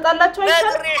ብትመጣላችሁ አይሻልም?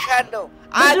 ነግሬሻለሁ።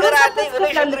 አገር አለኝ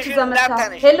ብለሽ ብርሽን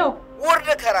እንዳታነሽ። ሄሎ ውርድ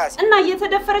ከራሴ እና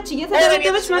እየተደፈረች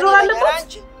እየተደበደበች መኖር አለባት?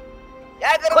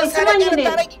 ቆይ ስማኝ እኔ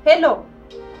ሄሎ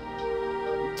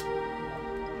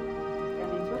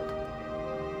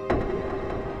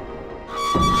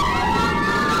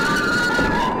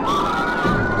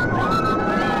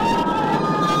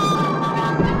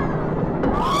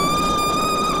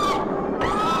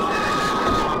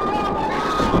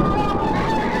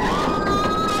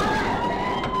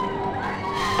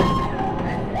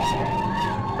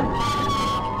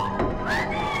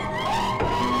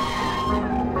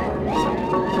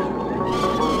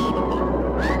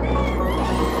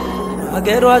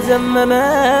አገሯ ዘመመ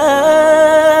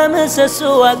ምሰሶ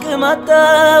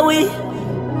አቅማጣዊ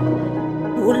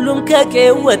ሁሉም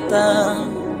ከቄው ወጣ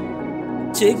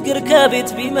ችግር ከቤት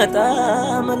ቢመጣ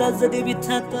መላዘዴ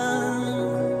ቢታጣ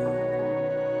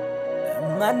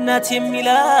ማናት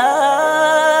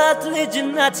የሚላት ልጅ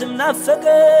እናትም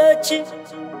ናፈቀች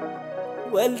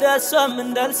ወልዳ እሷም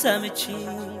እንዳልሳመች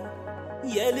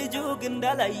የልጁ ግን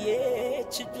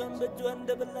እንዳላየች እጇን በእጇ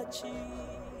እንደበላች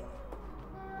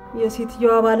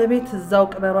የሴትዮዋ ባለቤት እዛው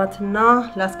ቅበሯትና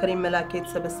ለአስከሬን መላክ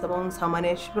የተሰበሰበውን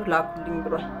 80,000 ብር ላኩልኝ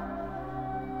ብሏል።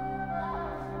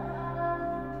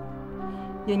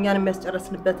 የኛን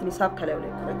የሚያስጨርስንበትን ሂሳብ ከላዩ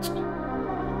ላይ ቆረጭ።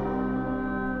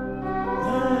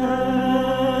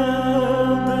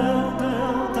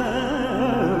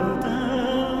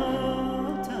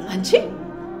 አንቺ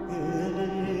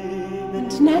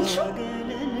ምንድን ነው ያልሽው?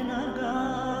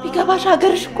 ቢገባሽ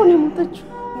ሀገርሽ እኮ ነው የሞተችው።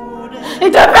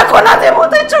 ኢትዮጵያ እኮ ናት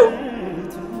የሞተችው።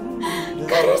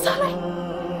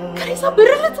 ከሬሳ ብር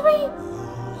ልትበይ?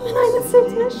 ምን አይነት ሴት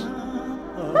ነሽ?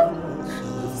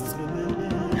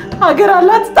 ሀገር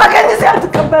አላት ታገኝ እዚህ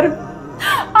አትከበርም።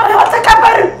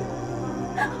 አትከበርም።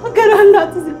 ሀገር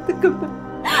አላት እዚህ አትከበርም።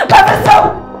 በፍጹም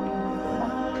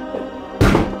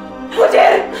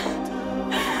ሙዲር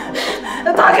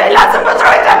ታገኝ لازم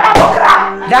بتروحي تبع بكره.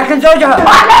 لكن زوجها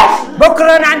معلش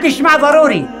بكره انا عندي اجتماع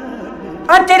ضروري.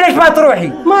 انت ليش ما تروحي؟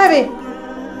 ما ابي.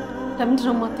 ለምንድን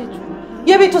ነው የማትሄጂው?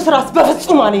 የቤቱ ስራስ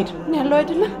በፍጹም አልሄድም። ያለው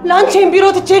አይደለም ላንቺን ቢሮ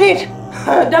ትቼ ልሄድ?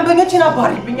 ደንበኞቼን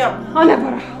አባሪብኛል።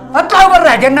 አነበራ اطلعوا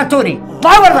برا جنتوني.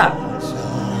 اطلعوا برا.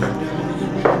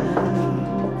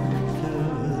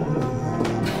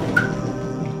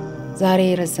 ዛሬ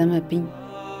ረዘመብኝ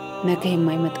ነገ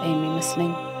የማይመጣ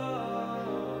የሚመስለኝ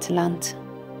ትላንት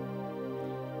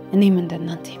እኔም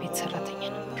እንደናንተ የቤት ሰራተኛ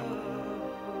ነበርኩ።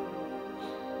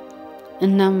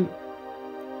 እናም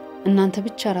እናንተ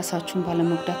ብቻ ራሳችሁን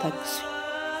ባለመጉዳት አግዙ።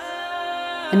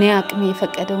 እኔ አቅሜ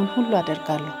የፈቀደውን ሁሉ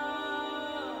አደርጋለሁ።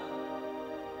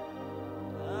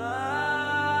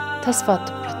 ተስፋ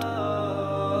አትቁረጡ።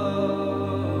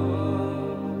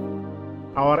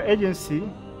 Our agency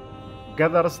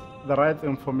gathers the right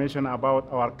information about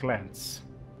our clients.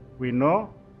 We know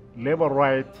labor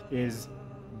right is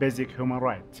basic human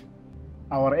right.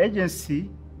 Our agency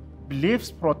believes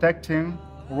protecting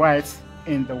rights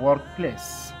in the workplace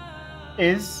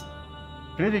is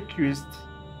prerequisite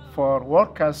for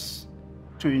workers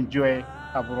to enjoy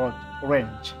a broad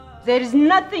range. There is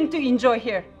nothing to enjoy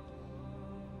here.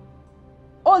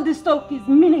 All this talk is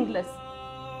meaningless.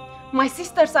 My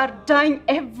sisters are dying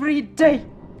every day.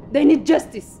 They need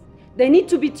justice. They need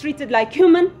to be treated like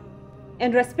human and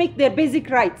respect their basic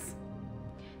rights.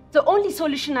 The only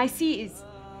solution I see is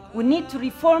we need to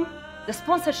reform the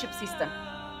sponsorship system.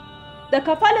 The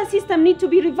kafala system needs to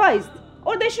be revised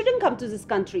or they shouldn't come to this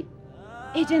country.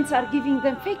 Agents are giving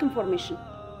them fake information.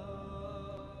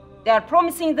 They are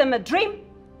promising them a dream.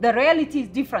 The reality is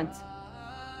different.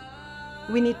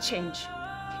 We need change.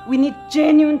 We need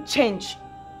genuine change.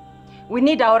 We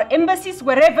need our embassies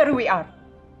wherever we are.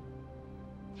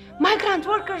 Migrant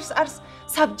workers are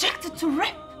subjected to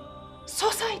rape,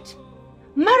 suicide,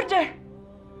 murder,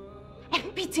 and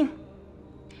beating.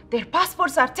 Their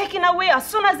passports are taken away as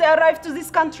soon as they arrive to this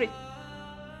country.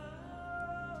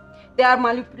 They are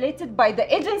manipulated by the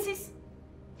agencies,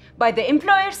 by the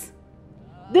employers.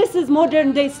 This is modern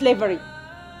day slavery.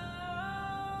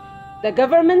 The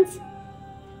government,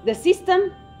 the system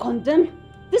condemn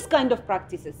this kind of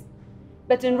practices.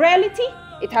 But in reality,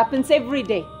 it happens every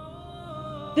day.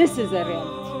 This is a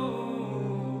reality.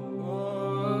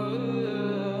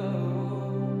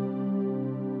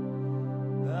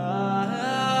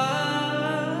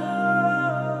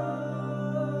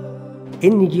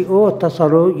 NGO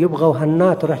اتصلوا يبغوا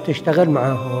هنا تروح تشتغل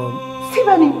معاهم.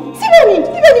 سيبني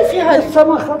سيبني اللي فيها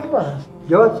السما خلاص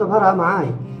جواز سفرها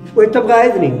معاي وانت تبغى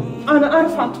اذني انا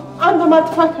عارفه انت ما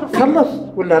تفكر خلص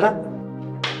ولا لا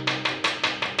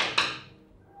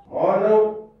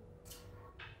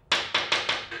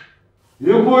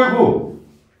يبو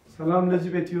سلام لذي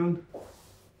بيتيون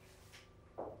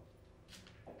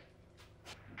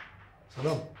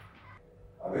سلام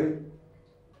አቤት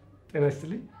ጤና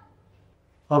ይስጥልኝ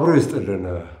አብሮ ይስጥልን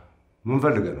ምን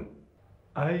ፈልገህ ነው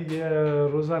አይ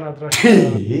የሮዛን አድራሻ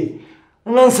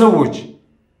እናንተ ሰዎች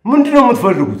ምንድነው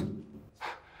የምትፈልጉት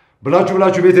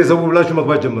ብላችሁ ቤት የሰው ብላችሁ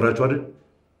መግባት ጀምራችሁ አይደል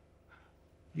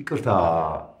ይቅርታ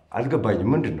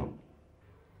አልገባኝም ምንድነው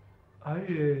አይ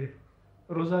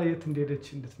ሮዛ የት እንደሄደች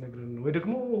እንድትነግረን ወይ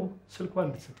ደግሞ ስልኳን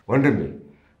እንድትሰጥ ወንድሜ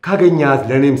ካገኛት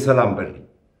ለኔም ሰላም በል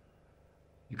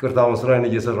ይቅርታውን ስራዬን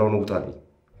እየሰራው ነው ውጣልኝ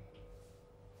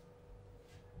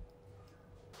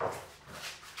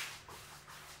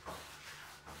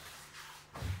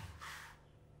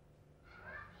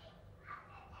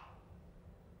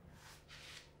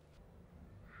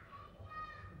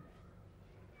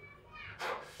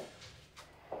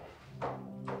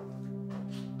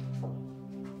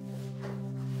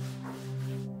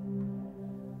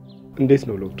እንዴት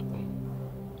ነው ለውጡ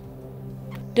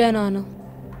ደህና ነው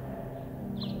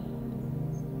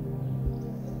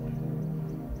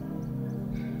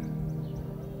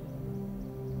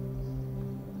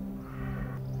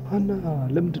አና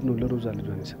ለምንድን ነው ለሮዛ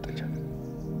ልጇን የሰጠቻት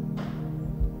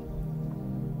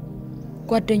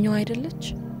ጓደኛዋ አይደለች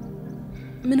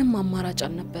ምንም አማራጭ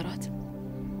አልነበራት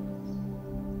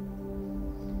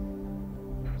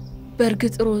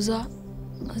በእርግጥ ሮዛ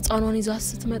ህፃኗን ይዛ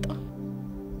ስትመጣ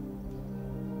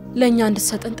ለኛ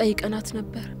እንድትሰጠን ጠይቀናት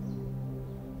ነበር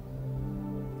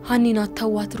ሀኒና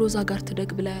ታዋት ሮዛ ጋር ትደግ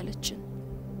ብላ ያለችን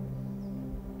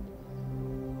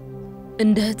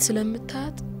እንደ እህት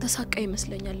ስለምታያት ተሳቃ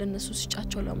ይመስለኛል ለነሱ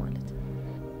ሲጫቸው ለማለት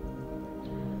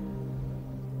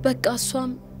በቃ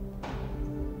እሷም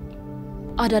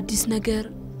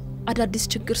አዳዲስ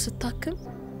ችግር ስታክም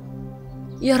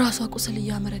የራሷ ቁስል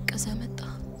እያመረቀዘ መጣ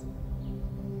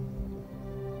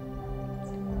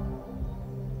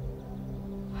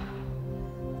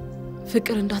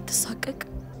ፍቅር እንዳትሳቀቅ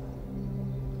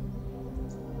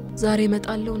ዛሬ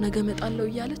መጣለው ነገ መጣለው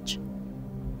እያለች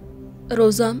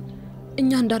ሮዛም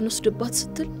እኛ እንዳንወስድባት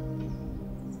ስትል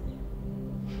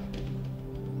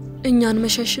እኛን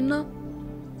መሸሽና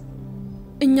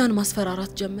እኛን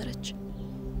ማስፈራራት ጀመረች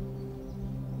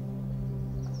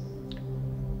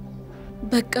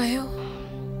በቃ ያው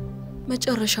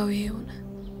መጨረሻው ይሄ ሆነ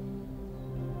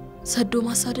ሰዶ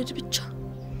ማሳደድ ብቻ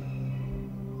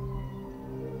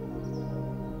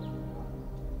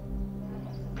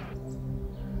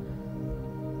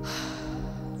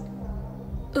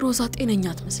ሮዛ ጤነኛ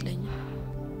አትመስለኝም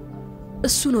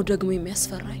እሱ ነው ደግሞ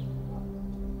የሚያስፈራኝ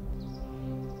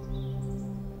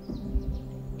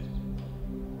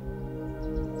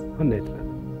እንዴት ነው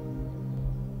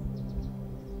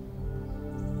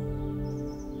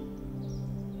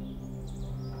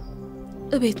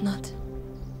እቤት ናት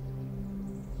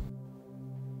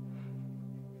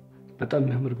በጣም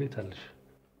የሚያምር ቤት አለሽ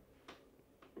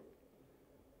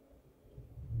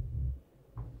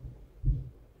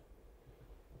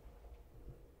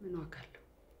ምን ዋጋለሁ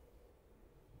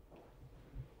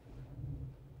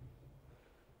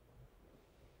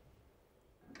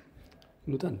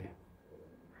ኑታን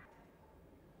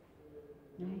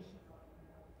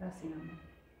ራሴና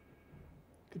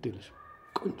ግዴለሽ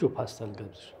ቆንጆ ፓስታ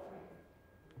ልጋብዝሽ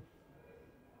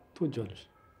ትወጃለሽ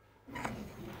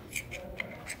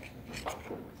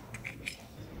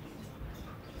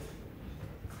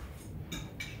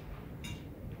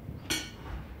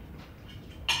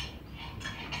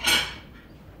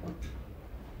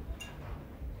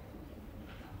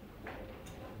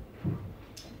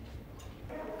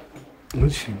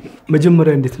እሺ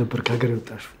መጀመሪያ እንዴት ነበር ከሀገር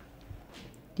የወጣሽው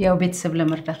ያው ቤተሰብ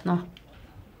ለመርዳት ነው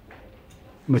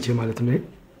መቼ ማለት ነው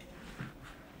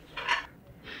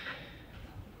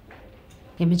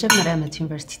የመጀመሪያ ዓመት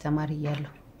ዩኒቨርሲቲ ተማሪ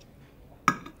እያለሁ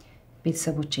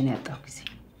ቤተሰቦቼን ያጣሁ ጊዜ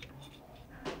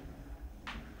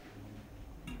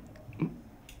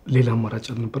ሌላ አማራጭ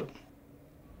ነበር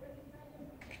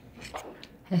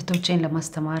እህቶቼን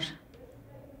ለማስተማር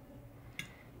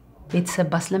ቤተሰብ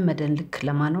ባስለመደን ልክ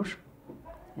ለማኖር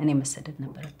እኔ መሰደድ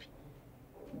ነበረብኝ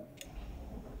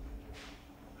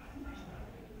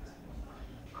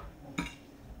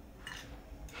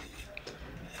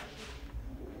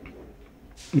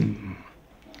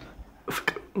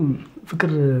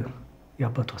ፍቅር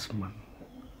ያባቷ ስም ማን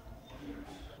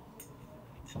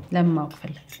ነው ለምን ማወቅ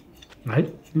ፈለግ አይ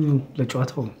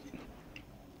ለጨዋታው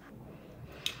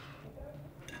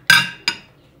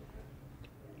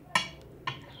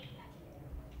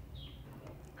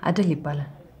عدل يبالا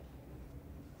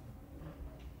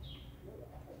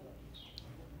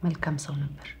ملكم سو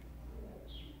نبر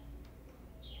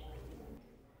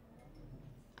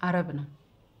عربنا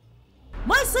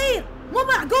ما يصير مو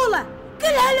معقولة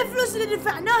كل هالفلوس اللي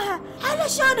دفعناها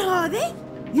علشان هذه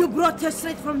You brought her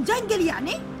straight from jungle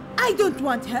يعني I don't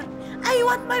want her I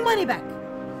want my money back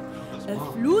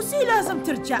فلوسي لازم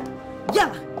ترجع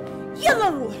يلا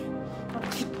نروح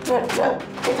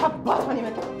تهبط ماني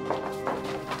متى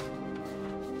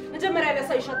مجمرة على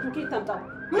سايشات ممكن تمطر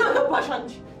من أغباش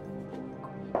أنت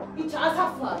انت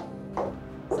عصفر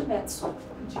سمعت صوت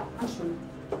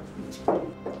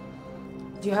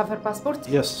Do you have her passport?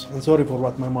 Yes, and sorry for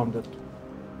what my mom did.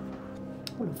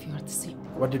 All of you are the same.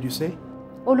 What did you say?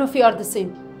 All of you are the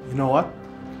same. You know what?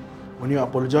 When you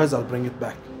apologize, I'll bring it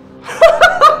back.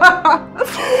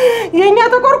 የኛ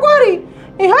ተቆርቋሪ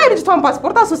ይሄ ልጅቷን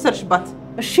ፓስፖርት አስወሰድሽባት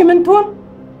እሺ ምን ትሆን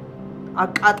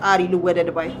አቃጣሪ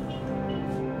ልወደድ ባይ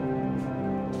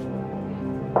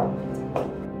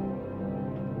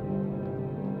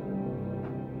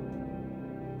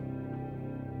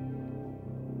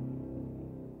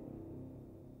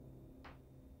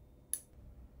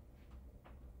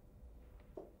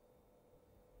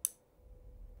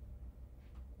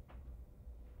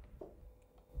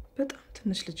በጣም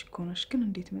ትንሽ ልጅ እኮ ነሽ ግን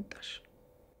እንዴት መጣሽ?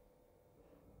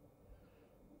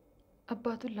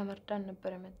 አባቱን ለመርዳት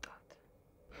ነበር የመጣሁት።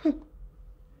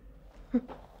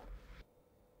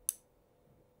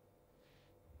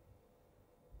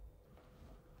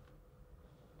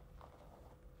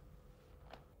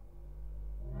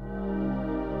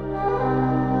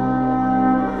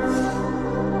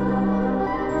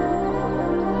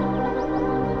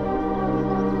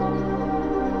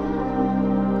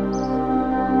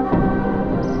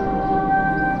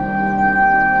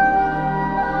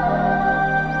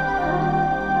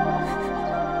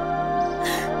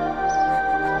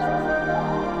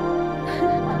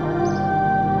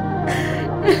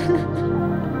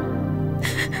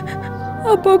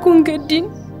 أبا كون قدين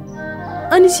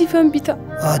أنا سيفان بيتا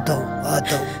آتو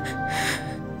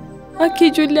أكي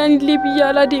جولاني اللي بيا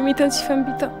على ديميتا سيفان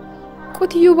بيتا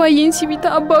قوتي يوباين سي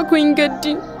بيتا أبا كون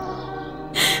قدين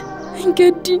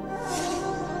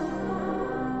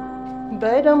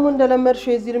بعيدا من دلمر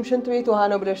شي زير مشنت بيت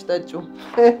وهانا بلاش تاجو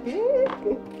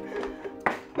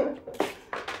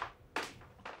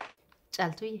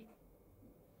ጫልቱዬ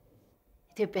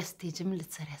ኢትዮጵያ ስትሄጂ ምን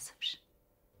ልትሰሪ አሰብሽ?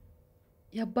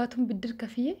 የአባቱን ብድር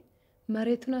ከፍዬ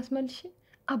መሬቱን አስመልሼ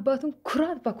አባቱን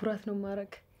ኩራት በኩራት ነው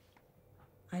ማረግ።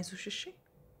 አይዞሽ እሺ።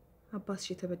 አባትሽ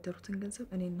የተበደሩትን ገንዘብ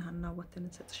እኔና ሀና ወተን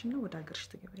እንሰጥሽና ወደ ሀገርሽ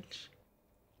ትገቢያለሽ።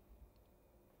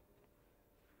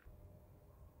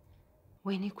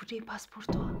 ወይኔ ጉዴ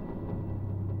ፓስፖርቷ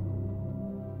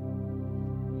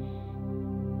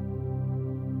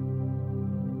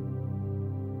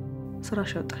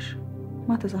ስራሽ ያወጣሽ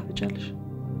ማተዛፍጫለሽ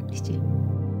እቺ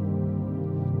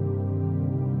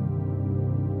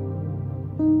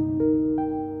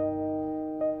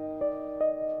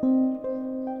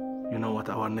You know what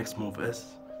our next move is?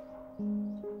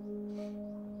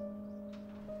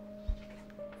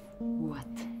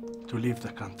 What? To leave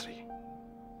the country.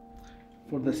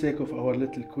 For the sake of our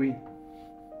little queen.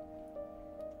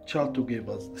 Chaltu gave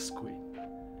us this queen.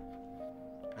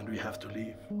 And we have to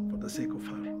leave for the sake of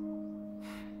her.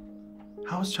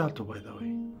 How's Chaltu, by the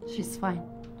way? She's fine.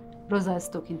 Rosa is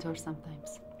talking to her sometimes.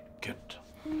 Good.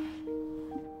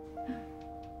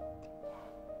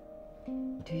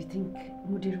 Do you think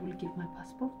Mudir will give my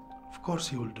passport? Of course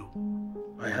he will do.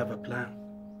 I have a plan.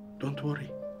 Don't worry.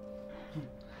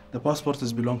 The passport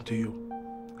is belong to you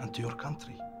and to your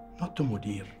country, not to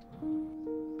Mudir.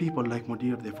 People like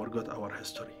Mudir, they forgot our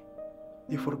history.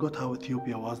 They forgot how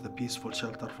Ethiopia was the peaceful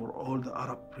shelter for all the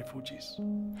Arab refugees.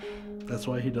 That's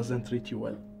why he doesn't treat you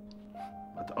well.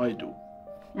 But I do.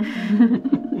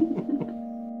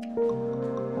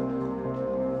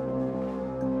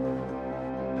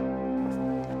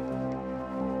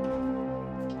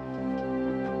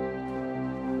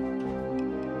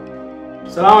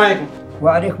 السلام عليكم.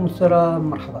 وعليكم السلام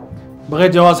مرحبا.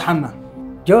 بغيت جواز حنا.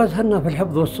 جواز حنا في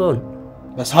الحفظ والصون.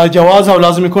 بس هاي جوازها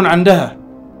ولازم يكون عندها.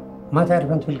 ما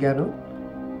تعرف انت في القانون؟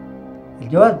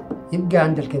 الجواز يبقى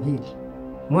عند الكفيل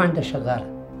مو عند الشغالة.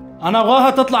 أنا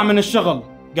أبغاها تطلع من الشغل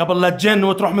قبل لا تجن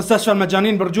وتروح مستشفى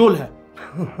المجانين برجولها.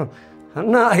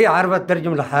 حنا هي عارفة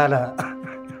تترجم لحالها.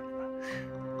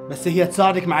 بس هي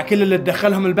تساعدك مع كل اللي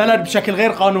تدخلهم البلد بشكل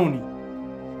غير قانوني.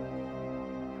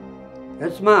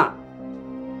 اسمع،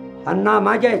 حنا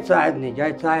ما جاي تساعدني،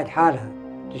 جاي تساعد حالها،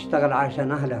 تشتغل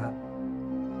عشان أهلها.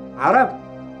 عرب؟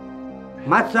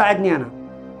 ما تساعدني أنا.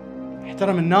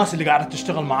 احترم الناس اللي قاعدة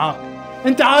تشتغل معاك.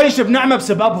 أنت عايش بنعمة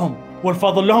بسببهم.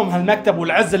 والفضل لهم هالمكتب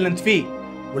والعز اللي انت فيه.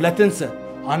 ولا تنسى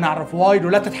انا اعرف وايد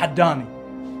ولا تتحداني.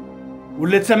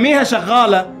 واللي تسميها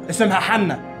شغاله اسمها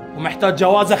حنة ومحتاج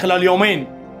جوازها خلال يومين،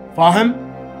 فاهم؟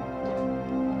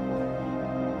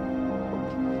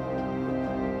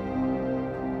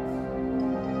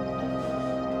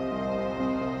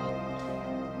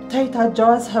 تيتا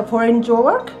جوازها فورين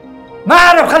جوك؟ ما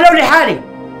اعرف، خلوني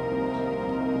حالي.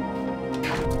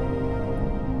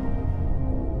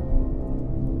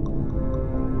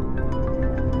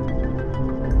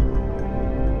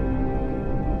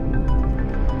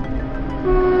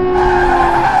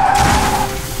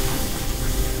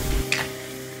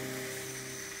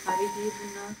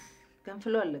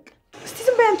 ፍሏልክ እስቲ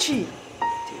ዝም በይ አንቺ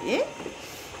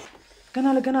ገና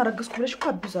ለገና ረገዝኩ ብለሽ እኮ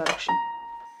አብዙ አረግሽ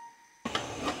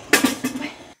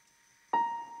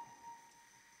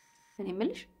እኔ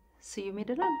ምልሽ ስዩም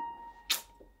ይደላል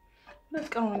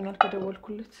ለቀኑ ሆኛል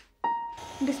ከደወልኩለት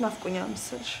እንዴት ናፍቆኛ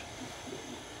መሰልሽ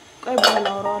ቆይ በኋላ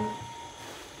አወራዋለሁ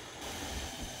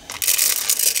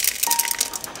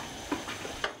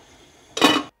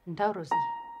እንዳው ሮዚ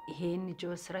ይሄን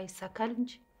ጆ ስራ ይሳካል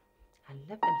እንጂ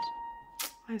አለበል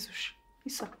አይዞሽ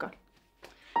ይሳካል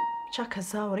ብቻ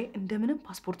ከዛ ወሬ እንደምንም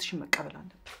ፓስፖርትሽን መቀበል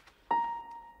አለብን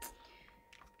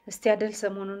እስቲ አደል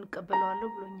ሰሞኑን ቀበለዋለሁ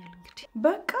ብሎኛል እንግዲህ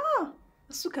በቃ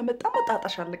እሱ ከመጣ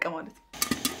መጣጣሽ አለቀ ማለት ነው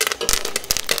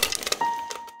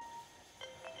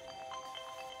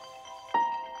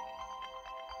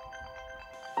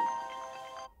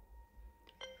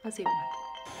አዜብ ነው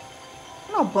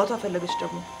አባቷ ፈለገች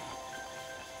ደግሞ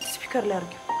ስፒከር ላይ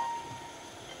አርጊው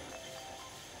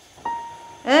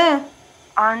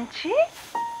አንቺ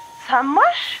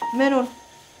ሰማሽ ምኑን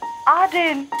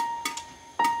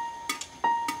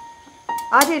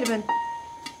አዴል ምን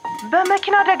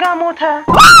በመኪና አደጋ ሞተ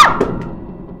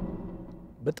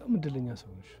በጣም እድለኛ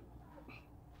ሰው ነሽ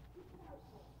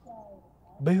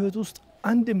በህይወት ውስጥ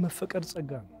አንድ መፈቀር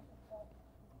ጸጋ ነው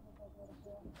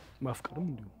ማፍቀርም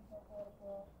እንዲሁ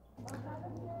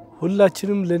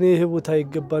ሁላችንም ለኔ ይሄ ቦታ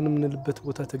ይገባን ምንልበት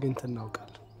ቦታ ተገኝተን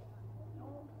እናውቃለን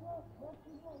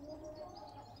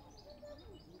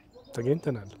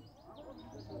ተገኝተናል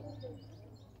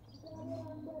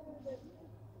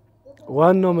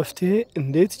ዋናው መፍትሄ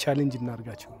እንዴት ቻሌንጅ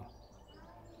እናርጋቸው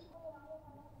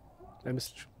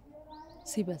ለምስልሽ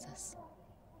ሲበዛስ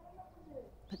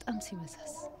በጣም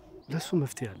ሲበዛስ ለሱ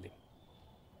መፍትሄ አለኝ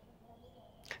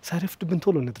ሳይረፍድብን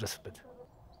ቶሎ እንድረስበት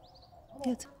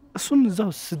የት እሱን እዛው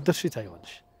ስትደርሺ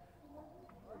ታይዋለሽ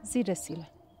እዚህ ደስ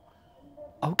ይላል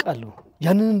አውቃለሁ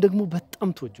ያንንም ደግሞ በጣም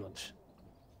ትወጂዋለሽ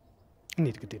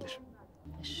እንዴት ግዴለሽ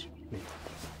እሺ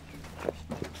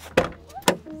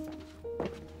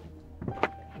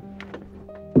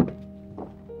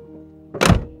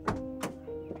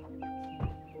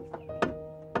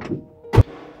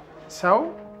ሰው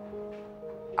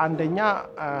አንደኛ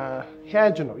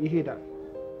ሄጅ ነው ይሄዳል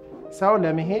ሰው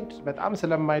ለመሄድ በጣም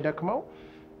ስለማይደክመው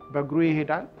በእግሩ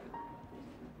ይሄዳል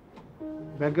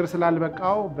በእግር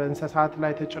ስላልበቃው በእንስሳት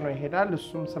ላይ ተጭኖ ይሄዳል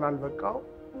እሱም ስላልበቃው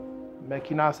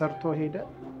መኪና ሰርቶ ሄደ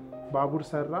ባቡር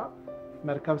ሰራ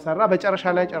መርከብ ሰራ በጨረሻ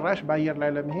ላይ ጨራሽ በአየር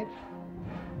ላይ ለመሄድ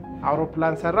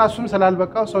አውሮፕላን ሰራ እሱም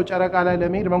ስላልበቃው ሰው ጨረቃ ላይ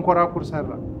ለመሄድ መንኮራኩር ሰራ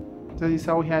ስለዚህ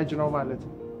ሰው ሄጅ ነው ማለት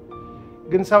ነው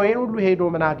ግን ሰው ይሄን ሁሉ ሄዶ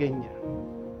ምን አገኘ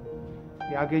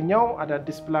ያገኘው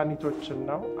አዳዲስ ፕላኔቶችን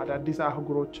ነው አዳዲስ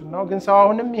አህጉሮችን ነው ግን ሰው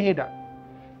አሁንም ይሄዳል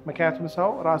ምክንያቱም ሰው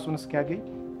ራሱን እስኪያገኝ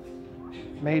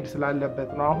መሄድ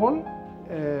ስላለበት ነው አሁን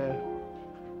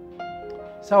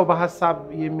ሰው በሐሳብ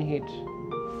የሚሄድ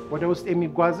ወደ ውስጥ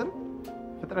የሚጓዝም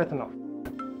ፍጥረት ነው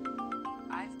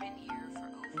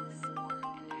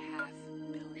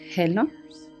ሄሎ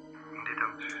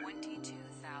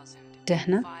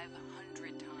ደህና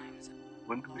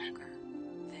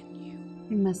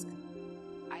ይመስገን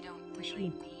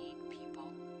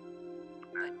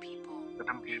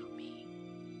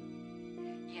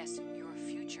Yes, your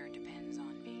future depends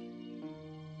on me.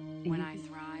 When I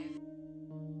thrive,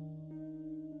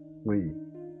 oui.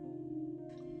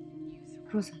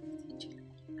 Rosa.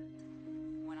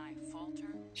 When I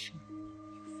falter, you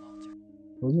falter.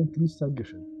 Rosa, ትንሽ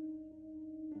ታገሽ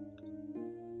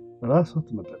ራሷ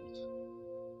ትመጣለች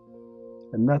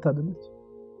እናት አይደለች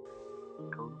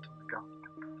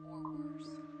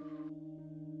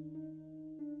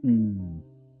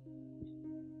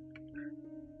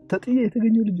ተጥዬ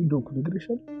የተገኘው ልጅ እንደሆንኩ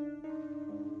ነግሬሻል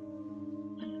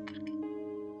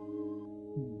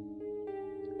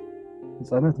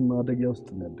ህፃናት ማደጊያ ውስጥ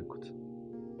ነው ያደግኩት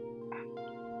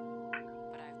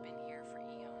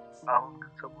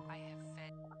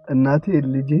እናቴ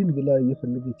ልጄን ብላ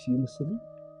እየፈለገች ይመስል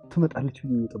ትመጣለች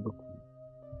ብዬ እየጠበቅኩ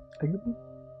አይገርም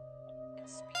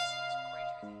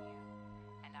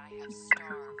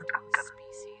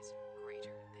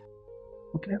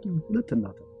ምክንያቱም ሁለት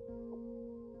እናት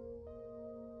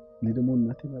እኔ ደግሞ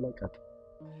እናቴን አላውቃትም።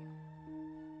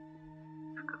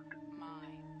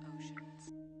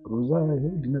 ሮዛ ይሄ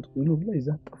ሊነጥቁኝ ነው ብላ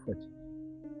ይዛት ጠፋች።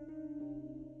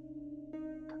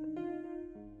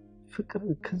 ፍቅር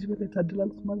ከዚህ በላይ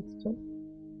ታድላለች ማለት ይቻላል?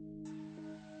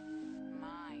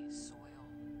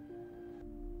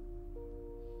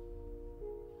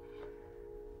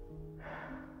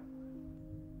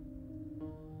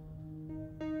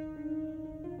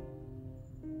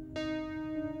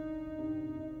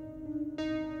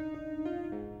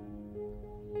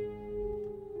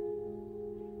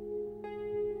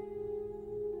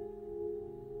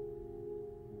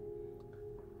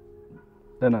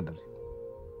 ደህና ደር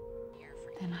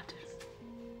ደህና ደር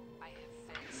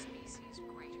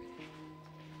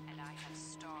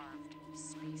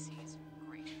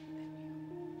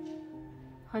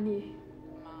ሀኒ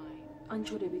አንቺ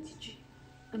ወደ ቤት ሂጂ፣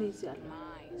 እኔ እዚህ አለሁ።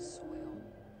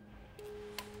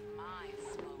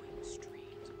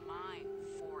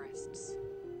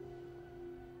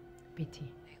 ቤቲ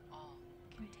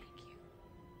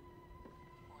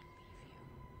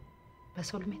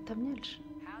በሶልሜት ታምኛለሽ?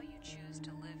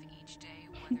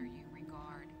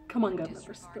 ከማን ጋር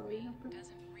ነበር ስትወይ ነበር?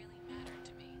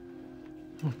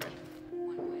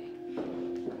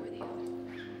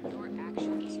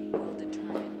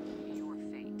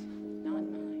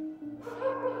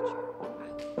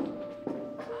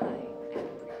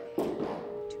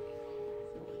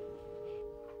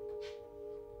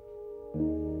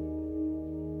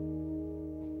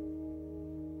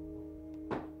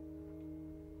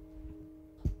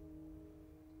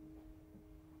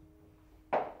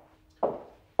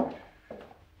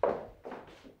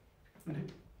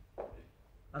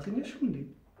 አልተኛሽም እንዴ?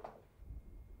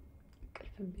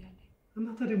 እንቅልፍ እምቢ አለኝ። እና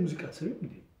ታዲያ ሙዚቃ አትሰሚም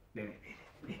እንዴ?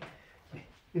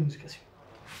 የሙዚቃ ሲሆን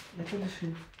ለትንሽ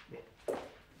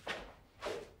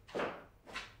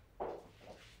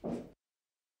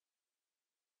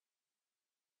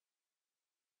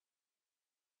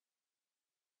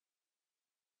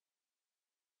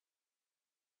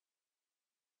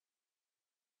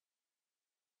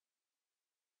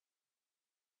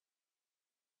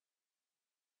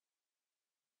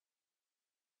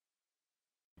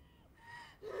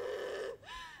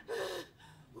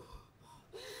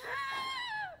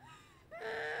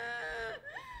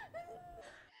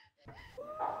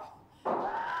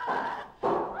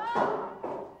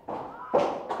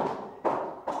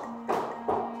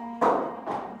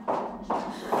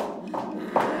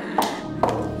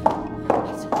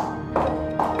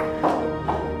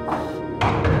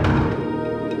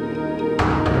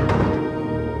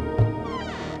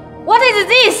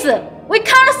We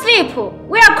can't sleep.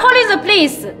 We are calling the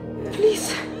police.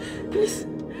 Please, please.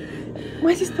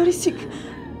 My sister is sick.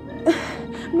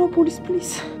 No police,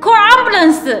 please. Call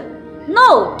ambulance.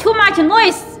 No, too much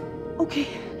noise. Okay,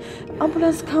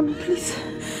 ambulance come, please.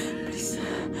 Please.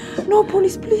 No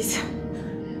police, please.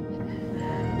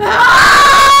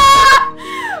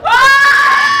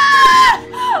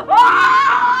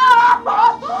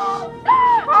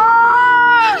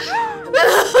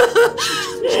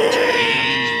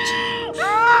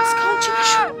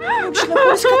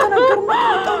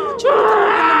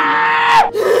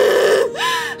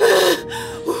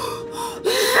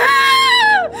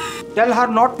 Tell her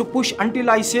not to push until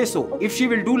I say so. If she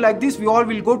will do like this, we all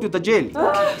will go to the jail.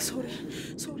 Okay, sorry.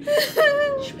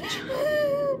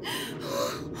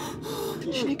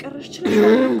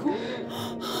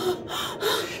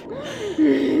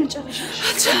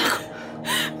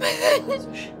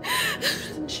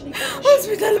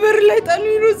 ሆስፒታል በር ላይ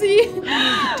ጣሉኝ።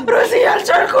 ሮዚ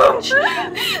አልቻልኩም።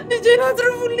 ልጄን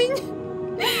አትርፉልኝ።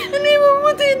 እኔ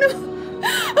መሞቴ ነው።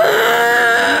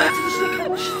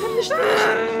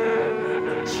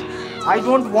 I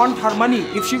don't want her money.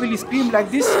 If she will scream like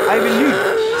this, I will leave.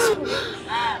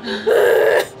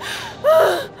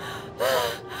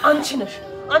 አንቺ ነሽ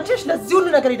ለዚህ ሁሉ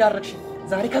ነገር ይዳረግሽ።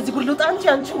 ዛሬ ከዚህ ጉድ ልውጣ እንጂ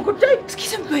አንቺን ጉዳይ እስኪ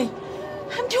ዝም በይ።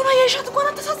 እንዲሁ ነው ያይሻት እንኳን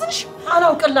አታሳዝንሽ?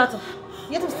 አላውቅላትም።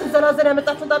 የትም ስትዘናዘን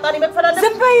ያመጣችውን ጣጣኔ መክፈል አለብሽ።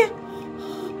 ዝም በይ።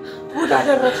 ጉድ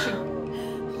አደረግሽኝ።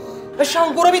 እሺ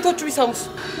አሁን ጎረቤቶቹ ቢሰሙስ?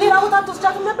 ሌላ ቦታ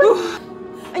አትወስጃትም ነበር?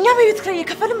 እኛም የቤት ኪራይ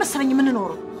እየከፈልን መሰለኝ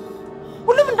የምንኖረው።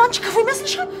 ሁሉም እንዳንቺ ክፉ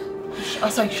ይመስልሻል?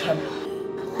 አሳይሻለሁ።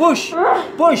 ፑሽ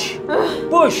ፑሽ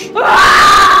ፑሽ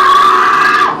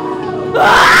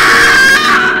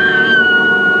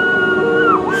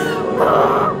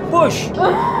Push!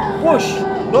 Push!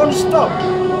 Don't stop!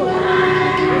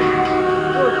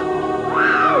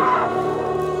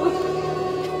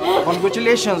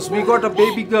 Congratulations, we got a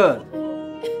baby girl.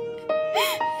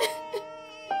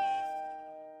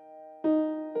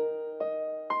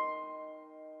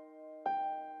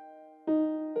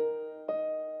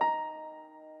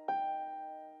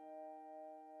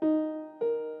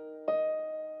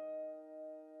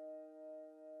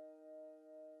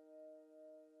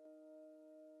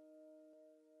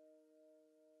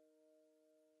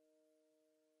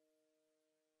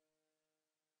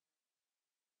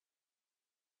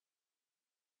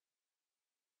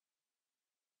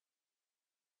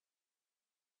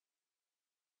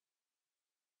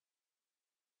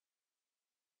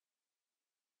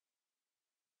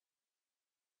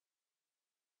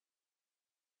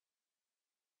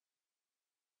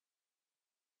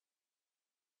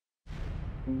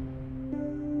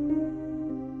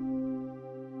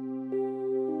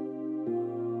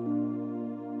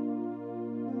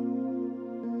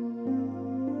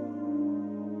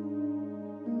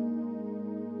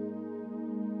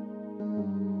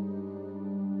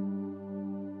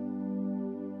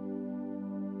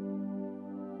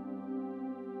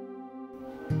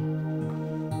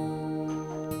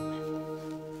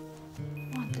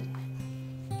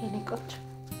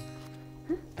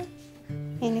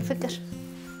 የኔ ፍቅር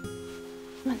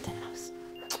ምንድን ነው?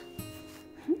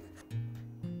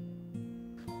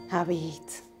 አቤት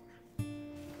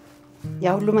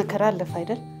ያ ሁሉ መከራ አለፈ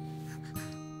አይደል?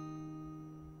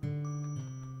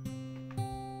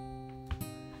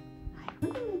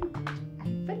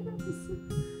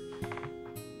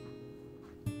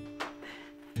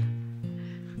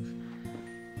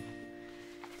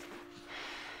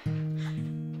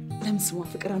 ለምን ስሟ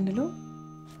ፍቅር አንለው?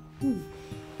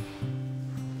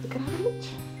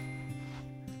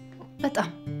 በጣም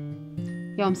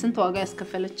ያውም ስንት ዋጋ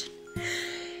ያስከፈለች።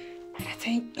 ኧረ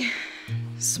ተይኝ፣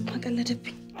 እሱማ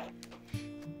ቀለደብኝ።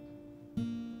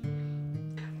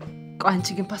 ቆይ አንቺ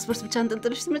ግን ፓስፖርት ብቻ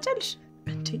እንጥልጥልሽ ትመጫለሽ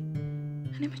እንዴ?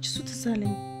 እኔ መች እሱ ትዝ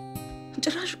አለኝ።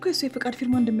 ጭራሽ እኮ የሱ የፈቃድ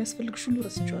ፊርማ እንደሚያስፈልግሽ ሁሉ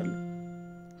ረስቼዋለሁ።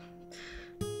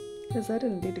 ለዛ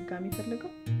አይደል እንዴ ድጋሚ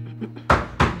ፈልገው?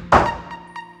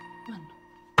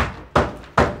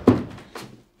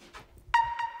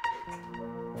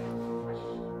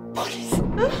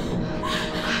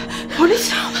 ፖሊስ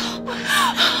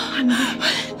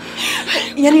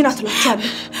የኔ ናት እላችኋለሁ።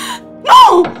 ኖ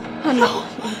አላ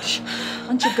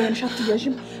አንቺ ጋርሽ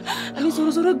አትያዥም። እኔ ዞሮ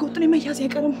ዞሮ ህገ ወጥ ነኝ፣ መያዝ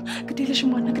አይቀርም። ግድ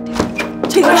የለሽም ዋና ግድ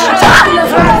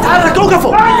تعرف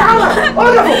اوقفوا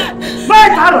اوقفوا ما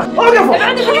يتحرك اوقفوا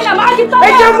ابعدي هنا معك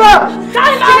الطاقة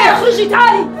تعالي معايا اخرجي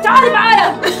تعالي معايا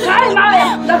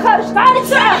لا خارج تعالي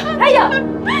بسرعة هيا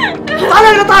طلع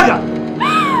البطاقة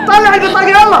طلع البطاقة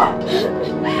يلا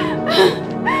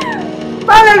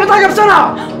طلع البطاقة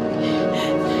بسرعة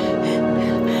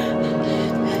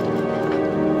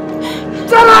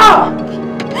بسرعة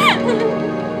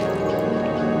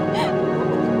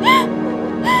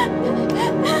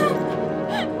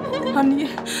هاني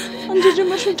انت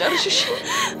جمشون تعرشش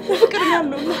وفكر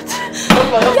يالله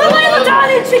يلا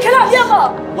تعالي في كلام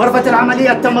يلا غرفة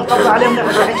العمليات تم القبض عليهم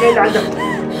نحن راح نشيل عندك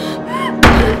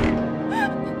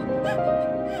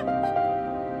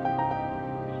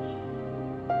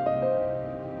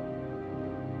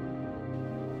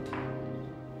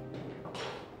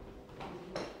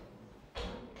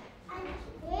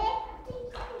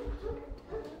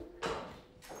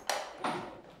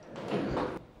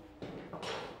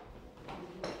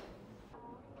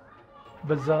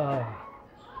በዛ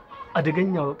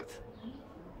አደገኛ ወቅት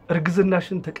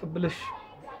እርግዝናሽን ተቀብለሽ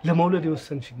ለመውለድ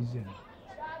የወሰንሽ ጊዜ ነው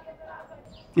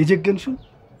የጀገንሽው።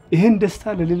 ይሄን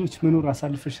ደስታ ለሌሎች መኖር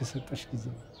አሳልፈሽ የሰጠሽ ጊዜ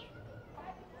ነው።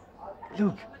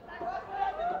 ሉክ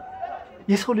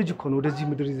የሰው ልጅ እኮ ነው ወደዚህ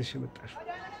ምድር ይዘሽ የመጣሽ።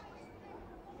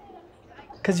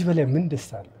 ከዚህ በላይ ምን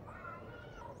ደስታ አለ?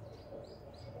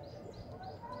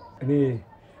 እኔ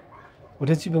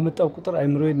ወደዚህ በመጣው ቁጥር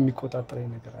አይምሮዬን የሚቆጣጠረኝ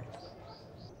ነገር አለ።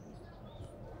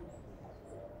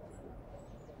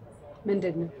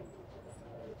 ምንድነው?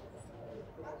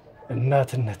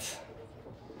 እናትነት።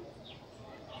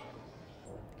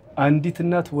 አንዲት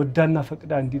እናት ወዳና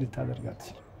ፈቅዳ እንዲህ ልታደርጋት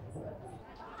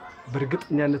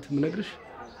በእርግጠኛነት የምነግርሽ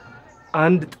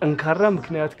አንድ ጠንካራ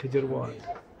ምክንያት ከጀርባው አለ።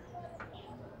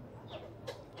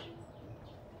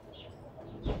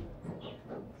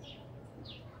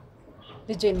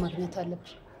 ልጄን ማግኘት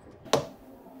አለብሽ።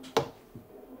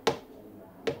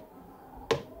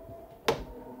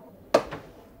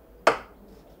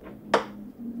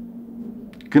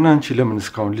 ግን አንቺ ለምን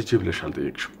እስካሁን ልጅ ብለሽ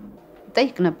አልጠየቅሽም?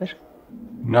 ጠይቅ ነበር።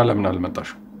 እና ለምን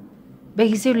አልመጣሽም?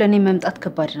 በጊዜው ለኔ መምጣት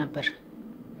ከባድ ነበር።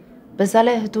 በዛ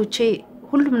ላይ እህቶቼ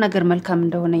ሁሉም ነገር መልካም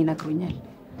እንደሆነ ይነግሩኛል።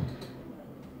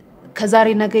 ከዛሬ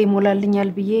ነገ ይሞላልኛል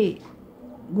ብዬ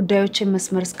ጉዳዮችን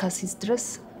መስመር እስካስይዝ ድረስ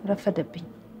ረፈደብኝ።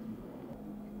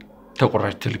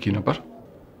 ተቆራጭ ትልኪ ነበር?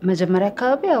 መጀመሪያ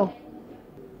አካባቢ ያው።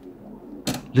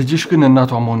 ልጅሽ ግን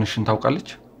እናቷ መሆንሽን ታውቃለች?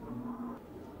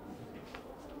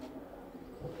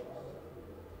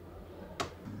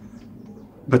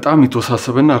 በጣም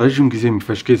የተወሳሰበና ረጅም ጊዜ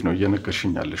የሚፈጅ ኬዝ ነው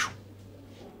እየነገርሽኝ ያለሽው።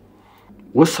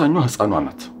 ወሳኙ ህፃኗ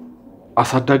ናት።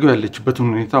 አሳዳጊው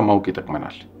ያለችበትን ሁኔታ ማወቅ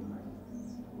ይጠቅመናል።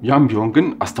 ያም ቢሆን ግን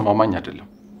አስተማማኝ አይደለም።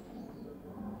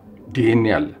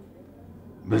 ዲኤንኤ አለ።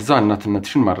 በዛ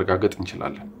እናትነትሽን ማረጋገጥ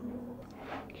እንችላለን።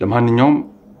 ለማንኛውም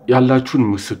ያላችሁን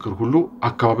ምስክር ሁሉ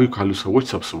አካባቢው ካሉ ሰዎች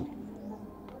ሰብስቡ።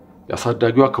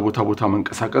 ያሳዳጊዋ ከቦታ ቦታ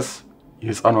መንቀሳቀስ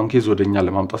የህፃኗን ኬዝ ወደኛ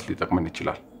ለማምጣት ሊጠቅመን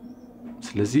ይችላል።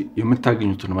 ስለዚህ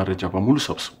የምታገኙትን መረጃ በሙሉ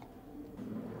ሰብስቡ።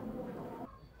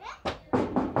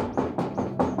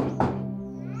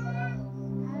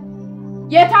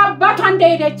 የታባቷ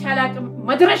እንደሄደች አላቅም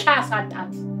መድረሻ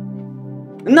ያሳጣት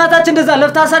እናታችን እንደዛ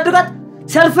ለፍታ አሳድጋት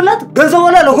ሲያልፍላት ገንዘብ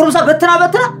ወላ ለጎረምሳ በትና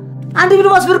አንድ ቢሉ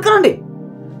ማስብርቅር እንዴ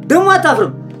ደሞ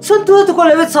አታፍርም ስንት እህት እኮ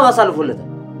ለቤተሰብ አሳልፎለታል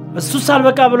እሱስ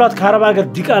አልበቃ ብሏት ከአረብ ሀገር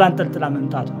ዲቃላ አንጠልጥላ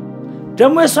መምጣቷ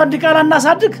ደሞ የሷን ዲቃላ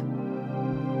እናሳድግ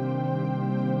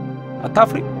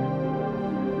አታፍሪ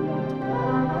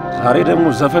ዛሬ ደግሞ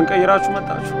ዘፈን ቀይራችሁ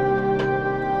መጣችሁ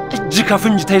እጅ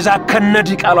ከፍንጅ ተይዛ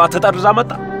ከነዲ ቃሏ ተጠርዛ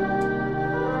መጣ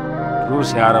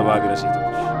ሩስ የአረብ ሀገር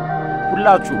ሴቶች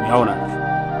ሁላችሁም ያው ናችሁ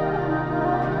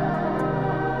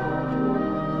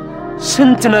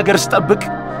ስንት ነገር ስጠብቅ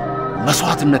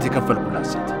መስዋዕትነት የከፈልኩላት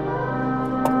ሴት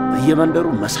በየመንደሩ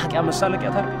መሳቂያ መሳለቂያ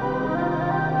ታርገ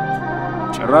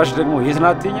ጭራሽ ደግሞ የት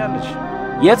ናት ትኛለች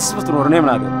የትስ ብትኖር ነው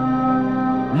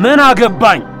ምን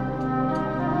አገባኝ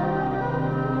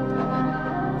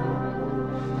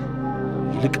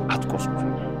ይልቅ አትቆስቁ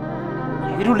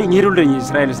ሄዱልኝ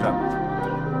እስራኤል እስራኤል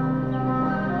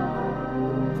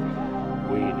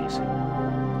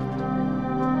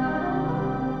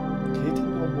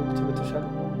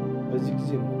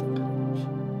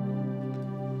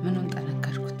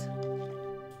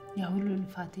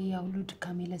ያው ሁሉ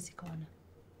ድካሜ ለዚህ ከሆነ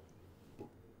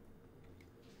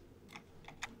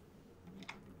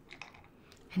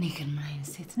እኔ ግን ምን አይነት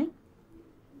ሴት ነኝ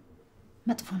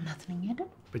መጥፎ እናት ነኝ አይደል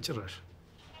በጭራሽ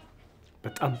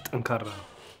በጣም ጠንካራ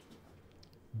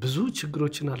ብዙ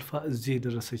ችግሮችን አልፋ እዚህ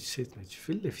የደረሰች ሴት ነች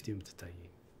ፊት ለፊት የምትታይ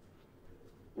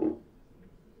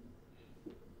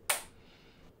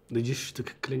ልጅሽ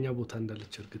ትክክለኛ ቦታ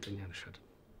እንዳለች እርግጠኛ ነሽ አይደል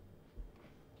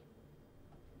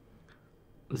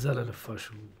እዛ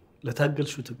ለለፋሽው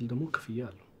ለታገልሽው ትግል ደግሞ ክፍያ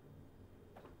አለው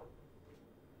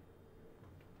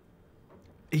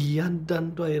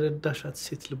እያንዳንዷ የረዳሻት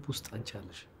ሴት ልብ ውስጥ አንቺ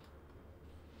አለሽ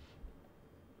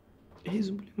ይሄ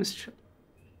ዝም ብሎ ይመስልሻል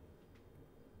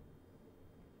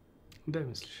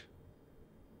እንዳይመስልሽ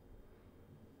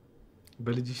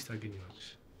በልጅሽ ታገኘዋለሽ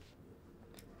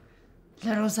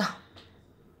ለሮዛ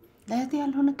ለእህቴ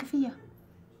ያልሆነ ክፍያ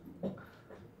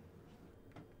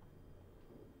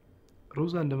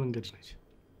ሮዛ እንደ መንገድ ነች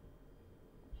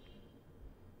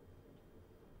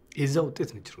የዛ ውጤት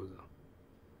ነች ሮዛ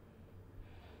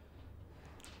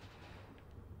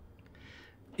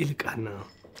ይልቃና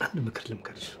አንድ ምክር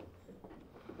ልምከርሽ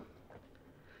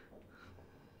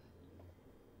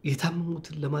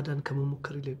የታመሙትን ለማዳን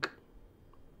ከመሞከር ይልቅ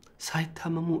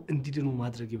ሳይታመሙ እንዲድኑ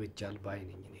ማድረግ ይበጃል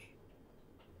ባይነኝ እኔ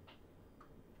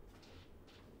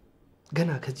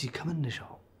ገና ከዚህ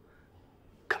ከመነሻው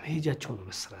ከመሄጃቸው ነው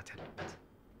መስራት ያለበት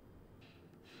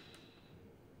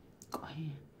ቆይ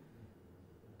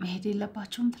መሄድ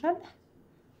የለባቸውም ትላለህ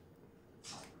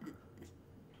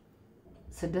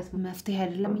ስደት መፍትሄ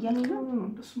አይደለም እያልክ ነው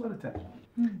እንደሱ ማለት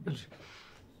አይደለም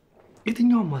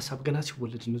የትኛውም ሀሳብ ገና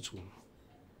ሲወለድ ንጹህ ነው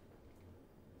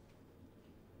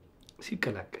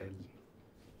ሲቀላቀል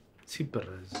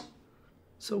ሲበረዝ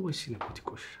ሰዎች ሲነኩት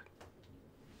ይቆሻል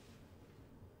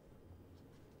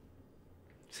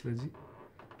ስለዚህ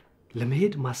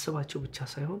ለመሄድ ማሰባቸው ብቻ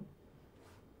ሳይሆን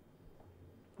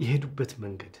የሄዱበት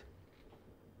መንገድ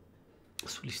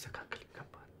እሱ ሊስተካከል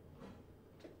ይገባል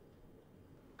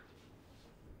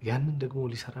ያንን ደግሞ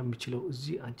ሊሰራ የሚችለው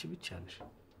እዚህ አንቺ ብቻ ነሽ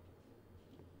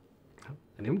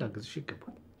እኔም ላግዝሽ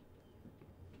ይገባል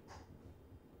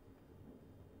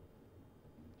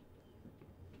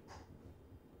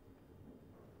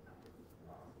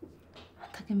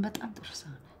አንተ ግን በጣም ጥሩ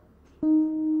ሰው ነህ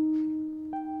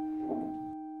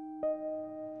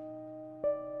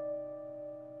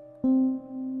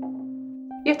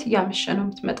የት ያመሸ ነው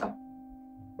የምትመጣው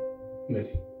ሜሪ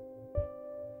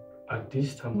አዲስ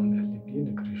ታማሚ ያለብኝ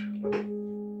ነግሬሻለሁ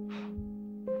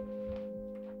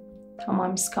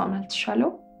ታማሚ እስካሁን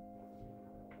አልተሻለው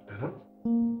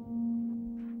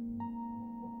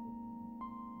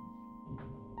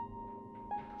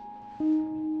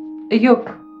እዮብ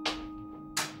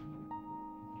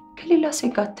ከሌላ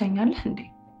ሴት ጋር ትተኛለህ እንዴ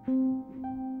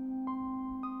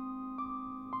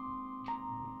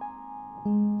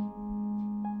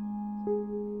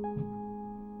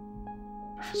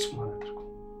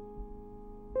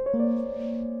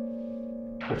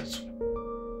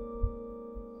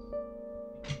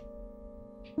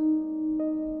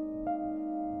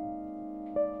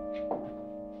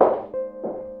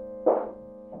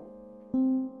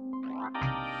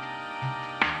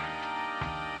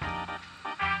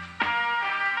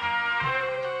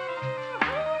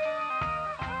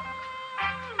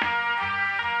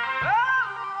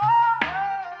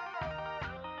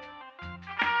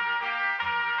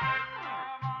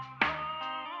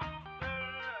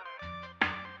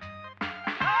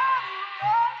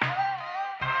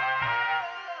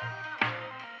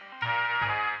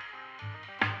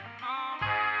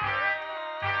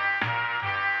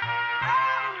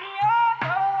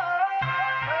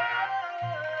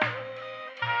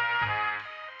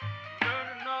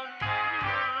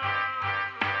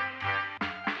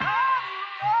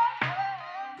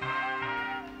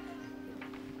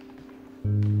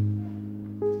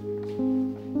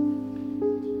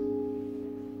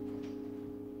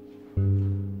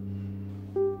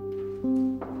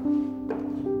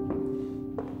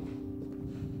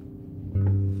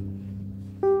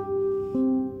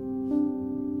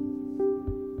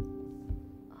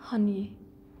ሀኒ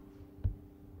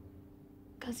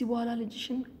ከዚህ በኋላ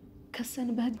ልጅሽን ከሰን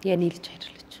በህግ የኔ ልጅ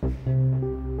አይደለች።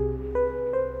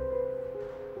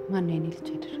 ማን ነው የኔ ልጅ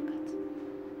ያደረጋት?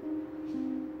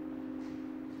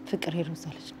 ፍቅር የሮዛ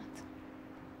ልጅ ናት።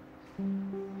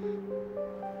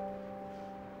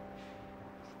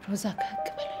 ሮዛ ከህግ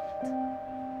በላይ ናት።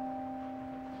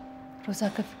 ሮዛ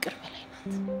ከፍቅር በላይ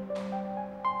ናት።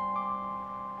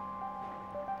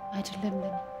 አይደለም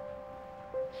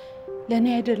ለኔ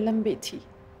አይደለም ቤቲ፣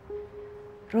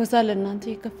 ሮዛ ለእናንተ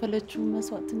የከፈለችውን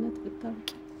መስዋዕትነት ብታውቂ፣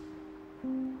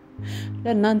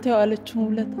 ለእናንተ የዋለችውን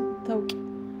ውለታ ብታውቂ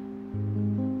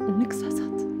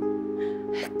እንክሳሳት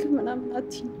ህግ ምናምን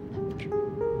አትይኝ ነበር።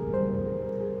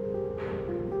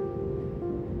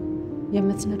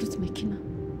 የምትነዱት መኪና፣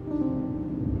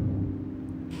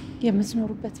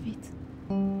 የምትኖሩበት ቤት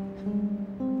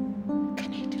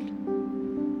ከኔ አይደለም።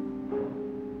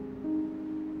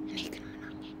 እኔ ግን ምን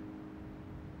ሆኜ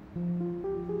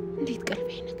እንዴት ቀልቤ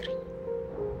አይነግረኝ?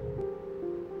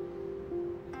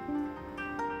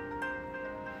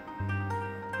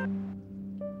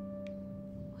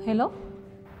 ሄሎ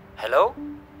ሄሎ፣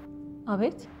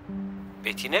 አቤት።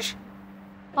 ቤቲ ነሽ?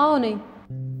 አዎ ነኝ።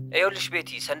 ይኸውልሽ ቤቲ፣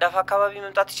 ሰንዳፋ አካባቢ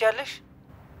መምጣት ትችያለሽ?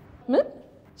 ምን?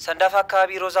 ሰንዳፋ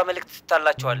አካባቢ ሮዛ መልእክት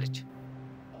ትታላችኋለች።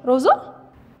 ሮዛ?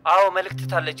 አዎ መልእክት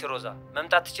ትታለች ሮዛ።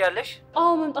 መምጣት ትችያለሽ?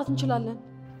 አዎ መምጣት እንችላለን።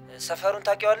 ሰፈሩን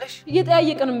ታውቂዋለሽ?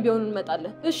 እየጠያየቅንም ቢሆን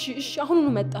እንመጣለን። እሺ አሁኑኑ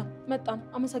መጣን።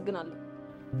 አመሰግናለሁ።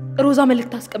 ሮዛ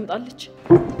መልእክት አስቀምጣለች።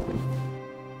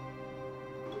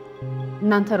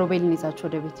 እናንተ ሮቤልን ይዛችሁ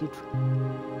ወደ ቤት ሂዱ።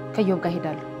 ከዮብ ጋር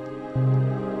ሄዳለሁ።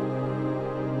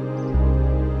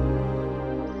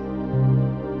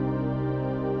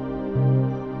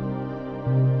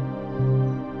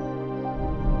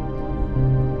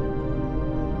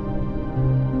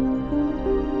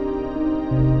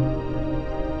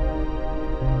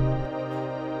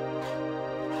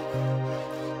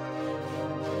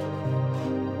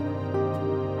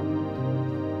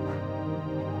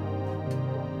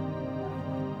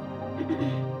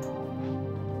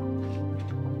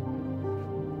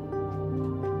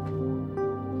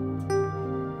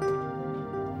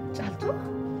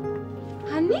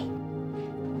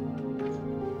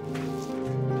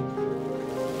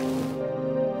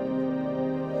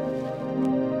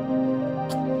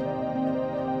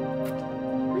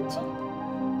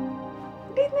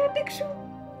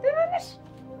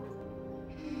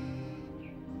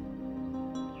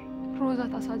 ሮዛ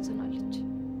ታሳዝናለች።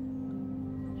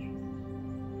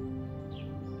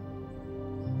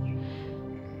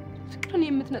 ፍቅርን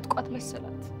የምትነጥቋት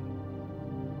መሰላት።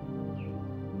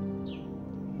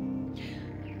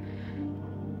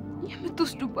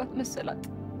 የምትወስዱባት መሰላት።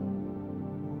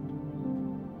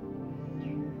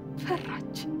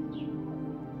 ፈራች።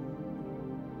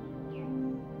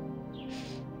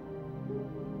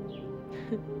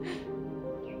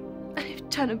 እኔ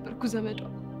ብቻ ነበርኩ ዘመዷ።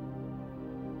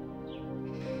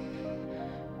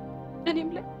 እኔም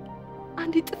ላይ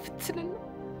አንዴ ጥፍት ስልና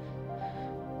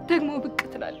ደግሞ ብቅ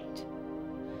ትላለች።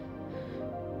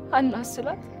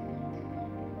 አናስላት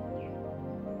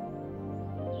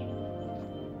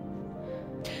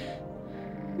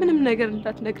ምንም ነገር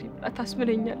እንዳትነግሪ ብላ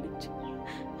ታስመለኛለች።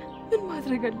 ምን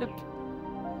ማድረግ አለብኝ?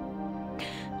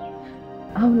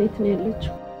 አሁን የት ነው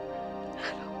ያለችው?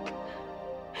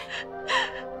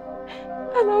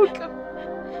 አላውቅም።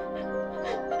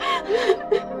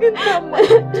 ግን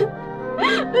ታማለች።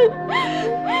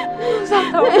 ሮዛ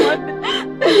ታማለች።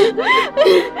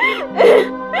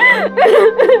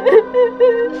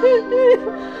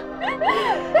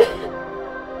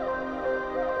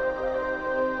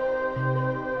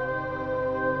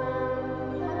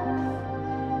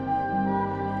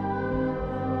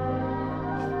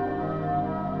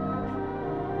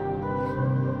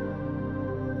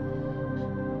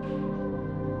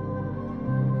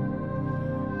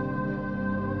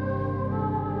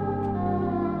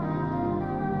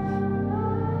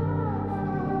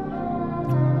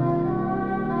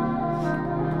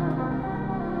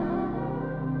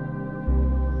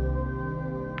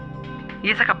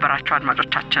 የተከበራችሁ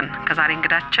አድማጮቻችን ከዛሬ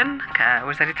እንግዳችን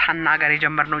ከወይዘሪት ሀና ጋር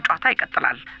የጀመርነው ጨዋታ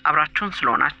ይቀጥላል። አብራችሁን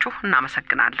ስለሆናችሁ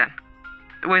እናመሰግናለን።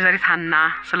 ወይዘሪት ሀና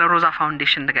ስለ ሮዛ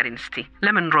ፋውንዴሽን ንገሪን እስቲ።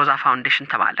 ለምን ሮዛ ፋውንዴሽን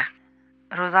ተባለ?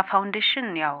 ሮዛ ፋውንዴሽን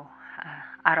ያው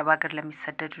አረብ ሀገር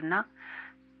ለሚሰደዱና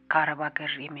ከአረብ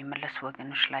ሀገር የሚመለሱ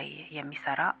ወገኖች ላይ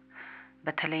የሚሰራ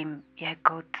በተለይም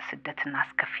የህገወጥ ስደትና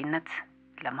አስከፊነት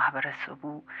ለማህበረሰቡ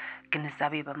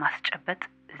ግንዛቤ በማስጨበጥ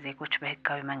ዜጎች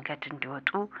በህጋዊ መንገድ እንዲወጡ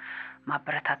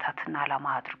ማበረታታትና ዓላማ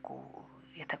አድርጎ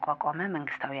የተቋቋመ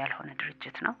መንግስታዊ ያልሆነ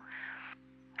ድርጅት ነው።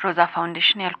 ሮዛ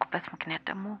ፋውንዴሽን ያልኩበት ምክንያት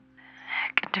ደግሞ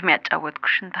ቅድም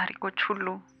ያጫወትኩሽን ታሪኮች ሁሉ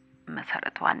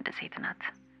መሰረቷ አንድ ሴት ናት።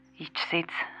 ይህች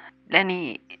ሴት ለኔ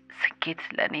ስኬት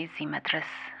ለኔ እዚህ መድረስ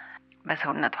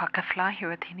በሰውነቷ ከፍላ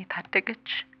ህይወቴን የታደገች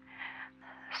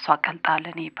እሷ ቀልጣ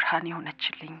ለኔ ብርሃን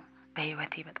የሆነችልኝ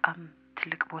በህይወቴ በጣም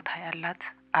ትልቅ ቦታ ያላት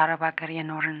አረብ ሀገር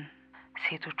የኖርን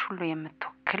ሴቶች ሁሉ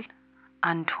የምትወክል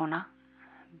አንድ ሆና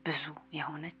ብዙ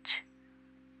የሆነች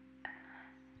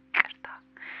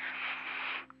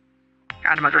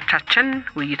አድማጮቻችን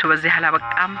ውይይቱ በዚህ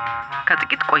አላበቃም።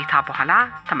 ከጥቂት ቆይታ በኋላ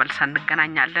ተመልሰን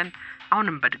እንገናኛለን።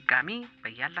 አሁንም በድጋሚ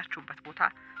በያላችሁበት ቦታ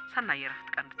ሰናይ የረፍት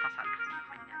ቀን እንድታሳልፉ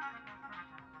እንመኛለን።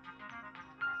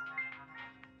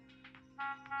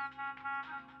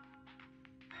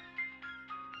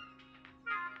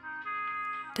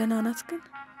 ደህና ናት ግን?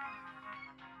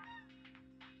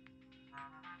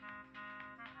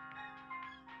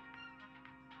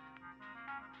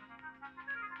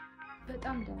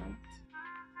 በጣም ደህና ናት።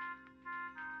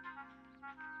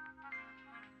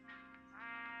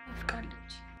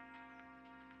 ናፍቃለች።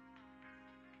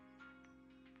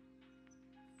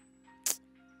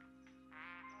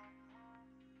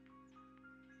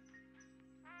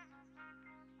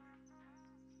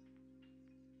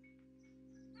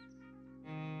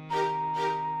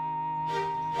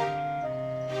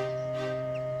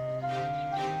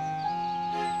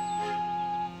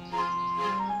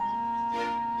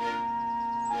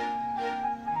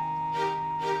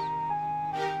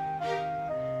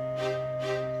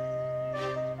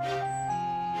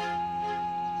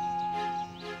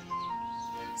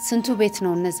 ስንቱ ቤት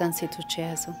ነው እነዛን ሴቶች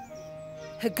የያዘው?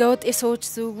 ህገወጥ የሰዎች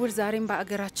ዝውውር ዛሬም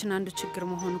በአገራችን አንዱ ችግር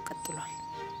መሆኑ ቀጥሏል።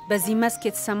 በዚህ መስክ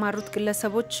የተሰማሩት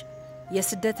ግለሰቦች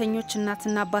የስደተኞች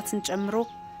እናትና አባትን ጨምሮ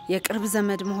የቅርብ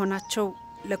ዘመድ መሆናቸው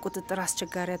ለቁጥጥር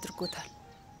አስቸጋሪ አድርጎታል።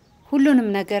 ሁሉንም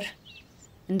ነገር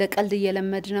እንደ ቀልድ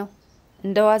እየለመድ ነው፣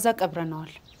 እንደ ዋዛ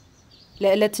ቀብረናል።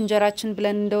 ለዕለት እንጀራችን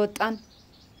ብለን እንደወጣን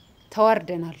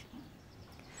ተዋርደናል።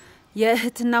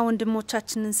 የእህትና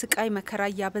ወንድሞቻችንን ስቃይ መከራ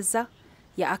ያበዛ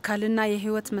የአካልና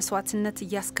የህይወት መስዋዕትነት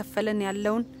እያስከፈለን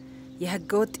ያለውን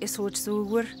የህገወጥ የሰዎች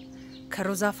ዝውውር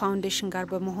ከሮዛ ፋውንዴሽን ጋር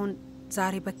በመሆን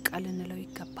ዛሬ በቃ ልንለው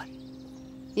ይገባል።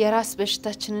 የራስ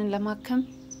በሽታችንን ለማከም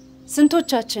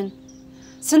ስንቶቻችን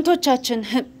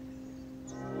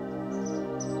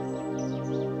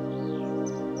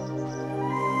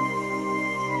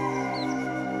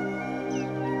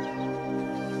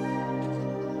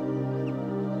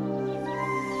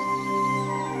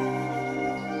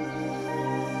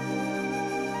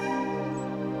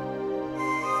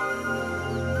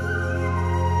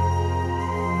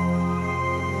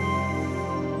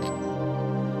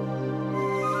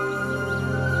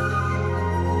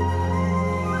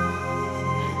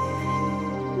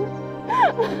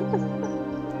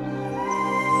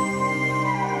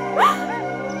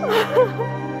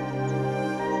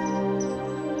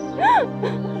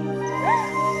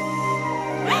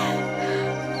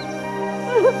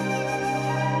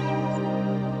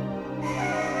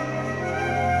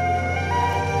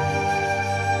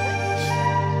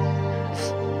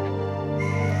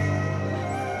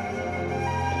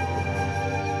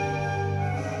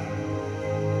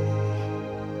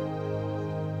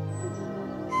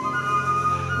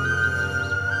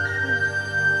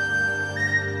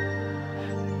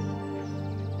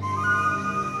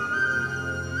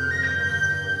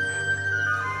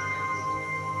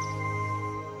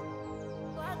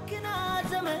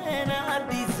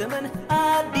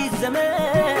አዲስ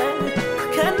ዘመን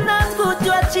ከናት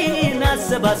ጎጆአችን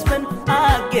አሰባስበን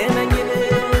አገናኘን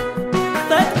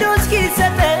ፈቅዶ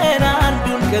እስኪሰጠን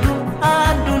አንዱን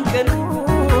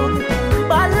ቀኑን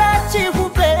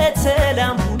ባላችሁበት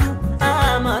ሰላም ሁኑ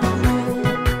አማን ሁኑ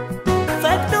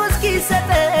ፈቅዶ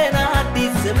እስኪሰጠን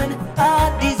አዲስ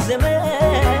ዘመን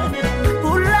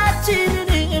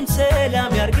ሁላችንንም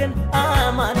ሰላም ያርገን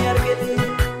አማን ያርገን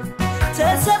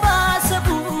ተሰባሰቡ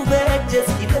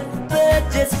በጀስኪለን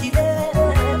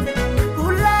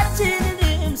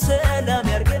ሁላችንንም ሰላም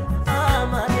ያርገን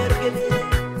አማን ያርገን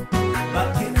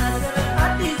ባክና ዘመን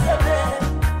አዲስ ዘመን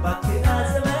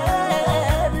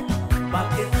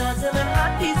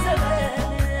አዲስ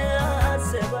ዘመን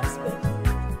አሰባስበን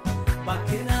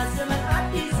ባክና ዘመን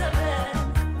አዲስ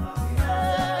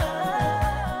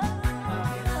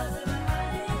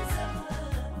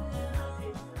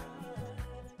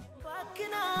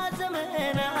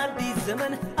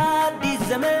ዘመን አዲስ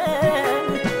ዘመን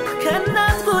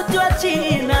ከናት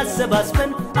ጎጆአችን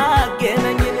አሰባስበን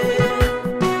አገናኘን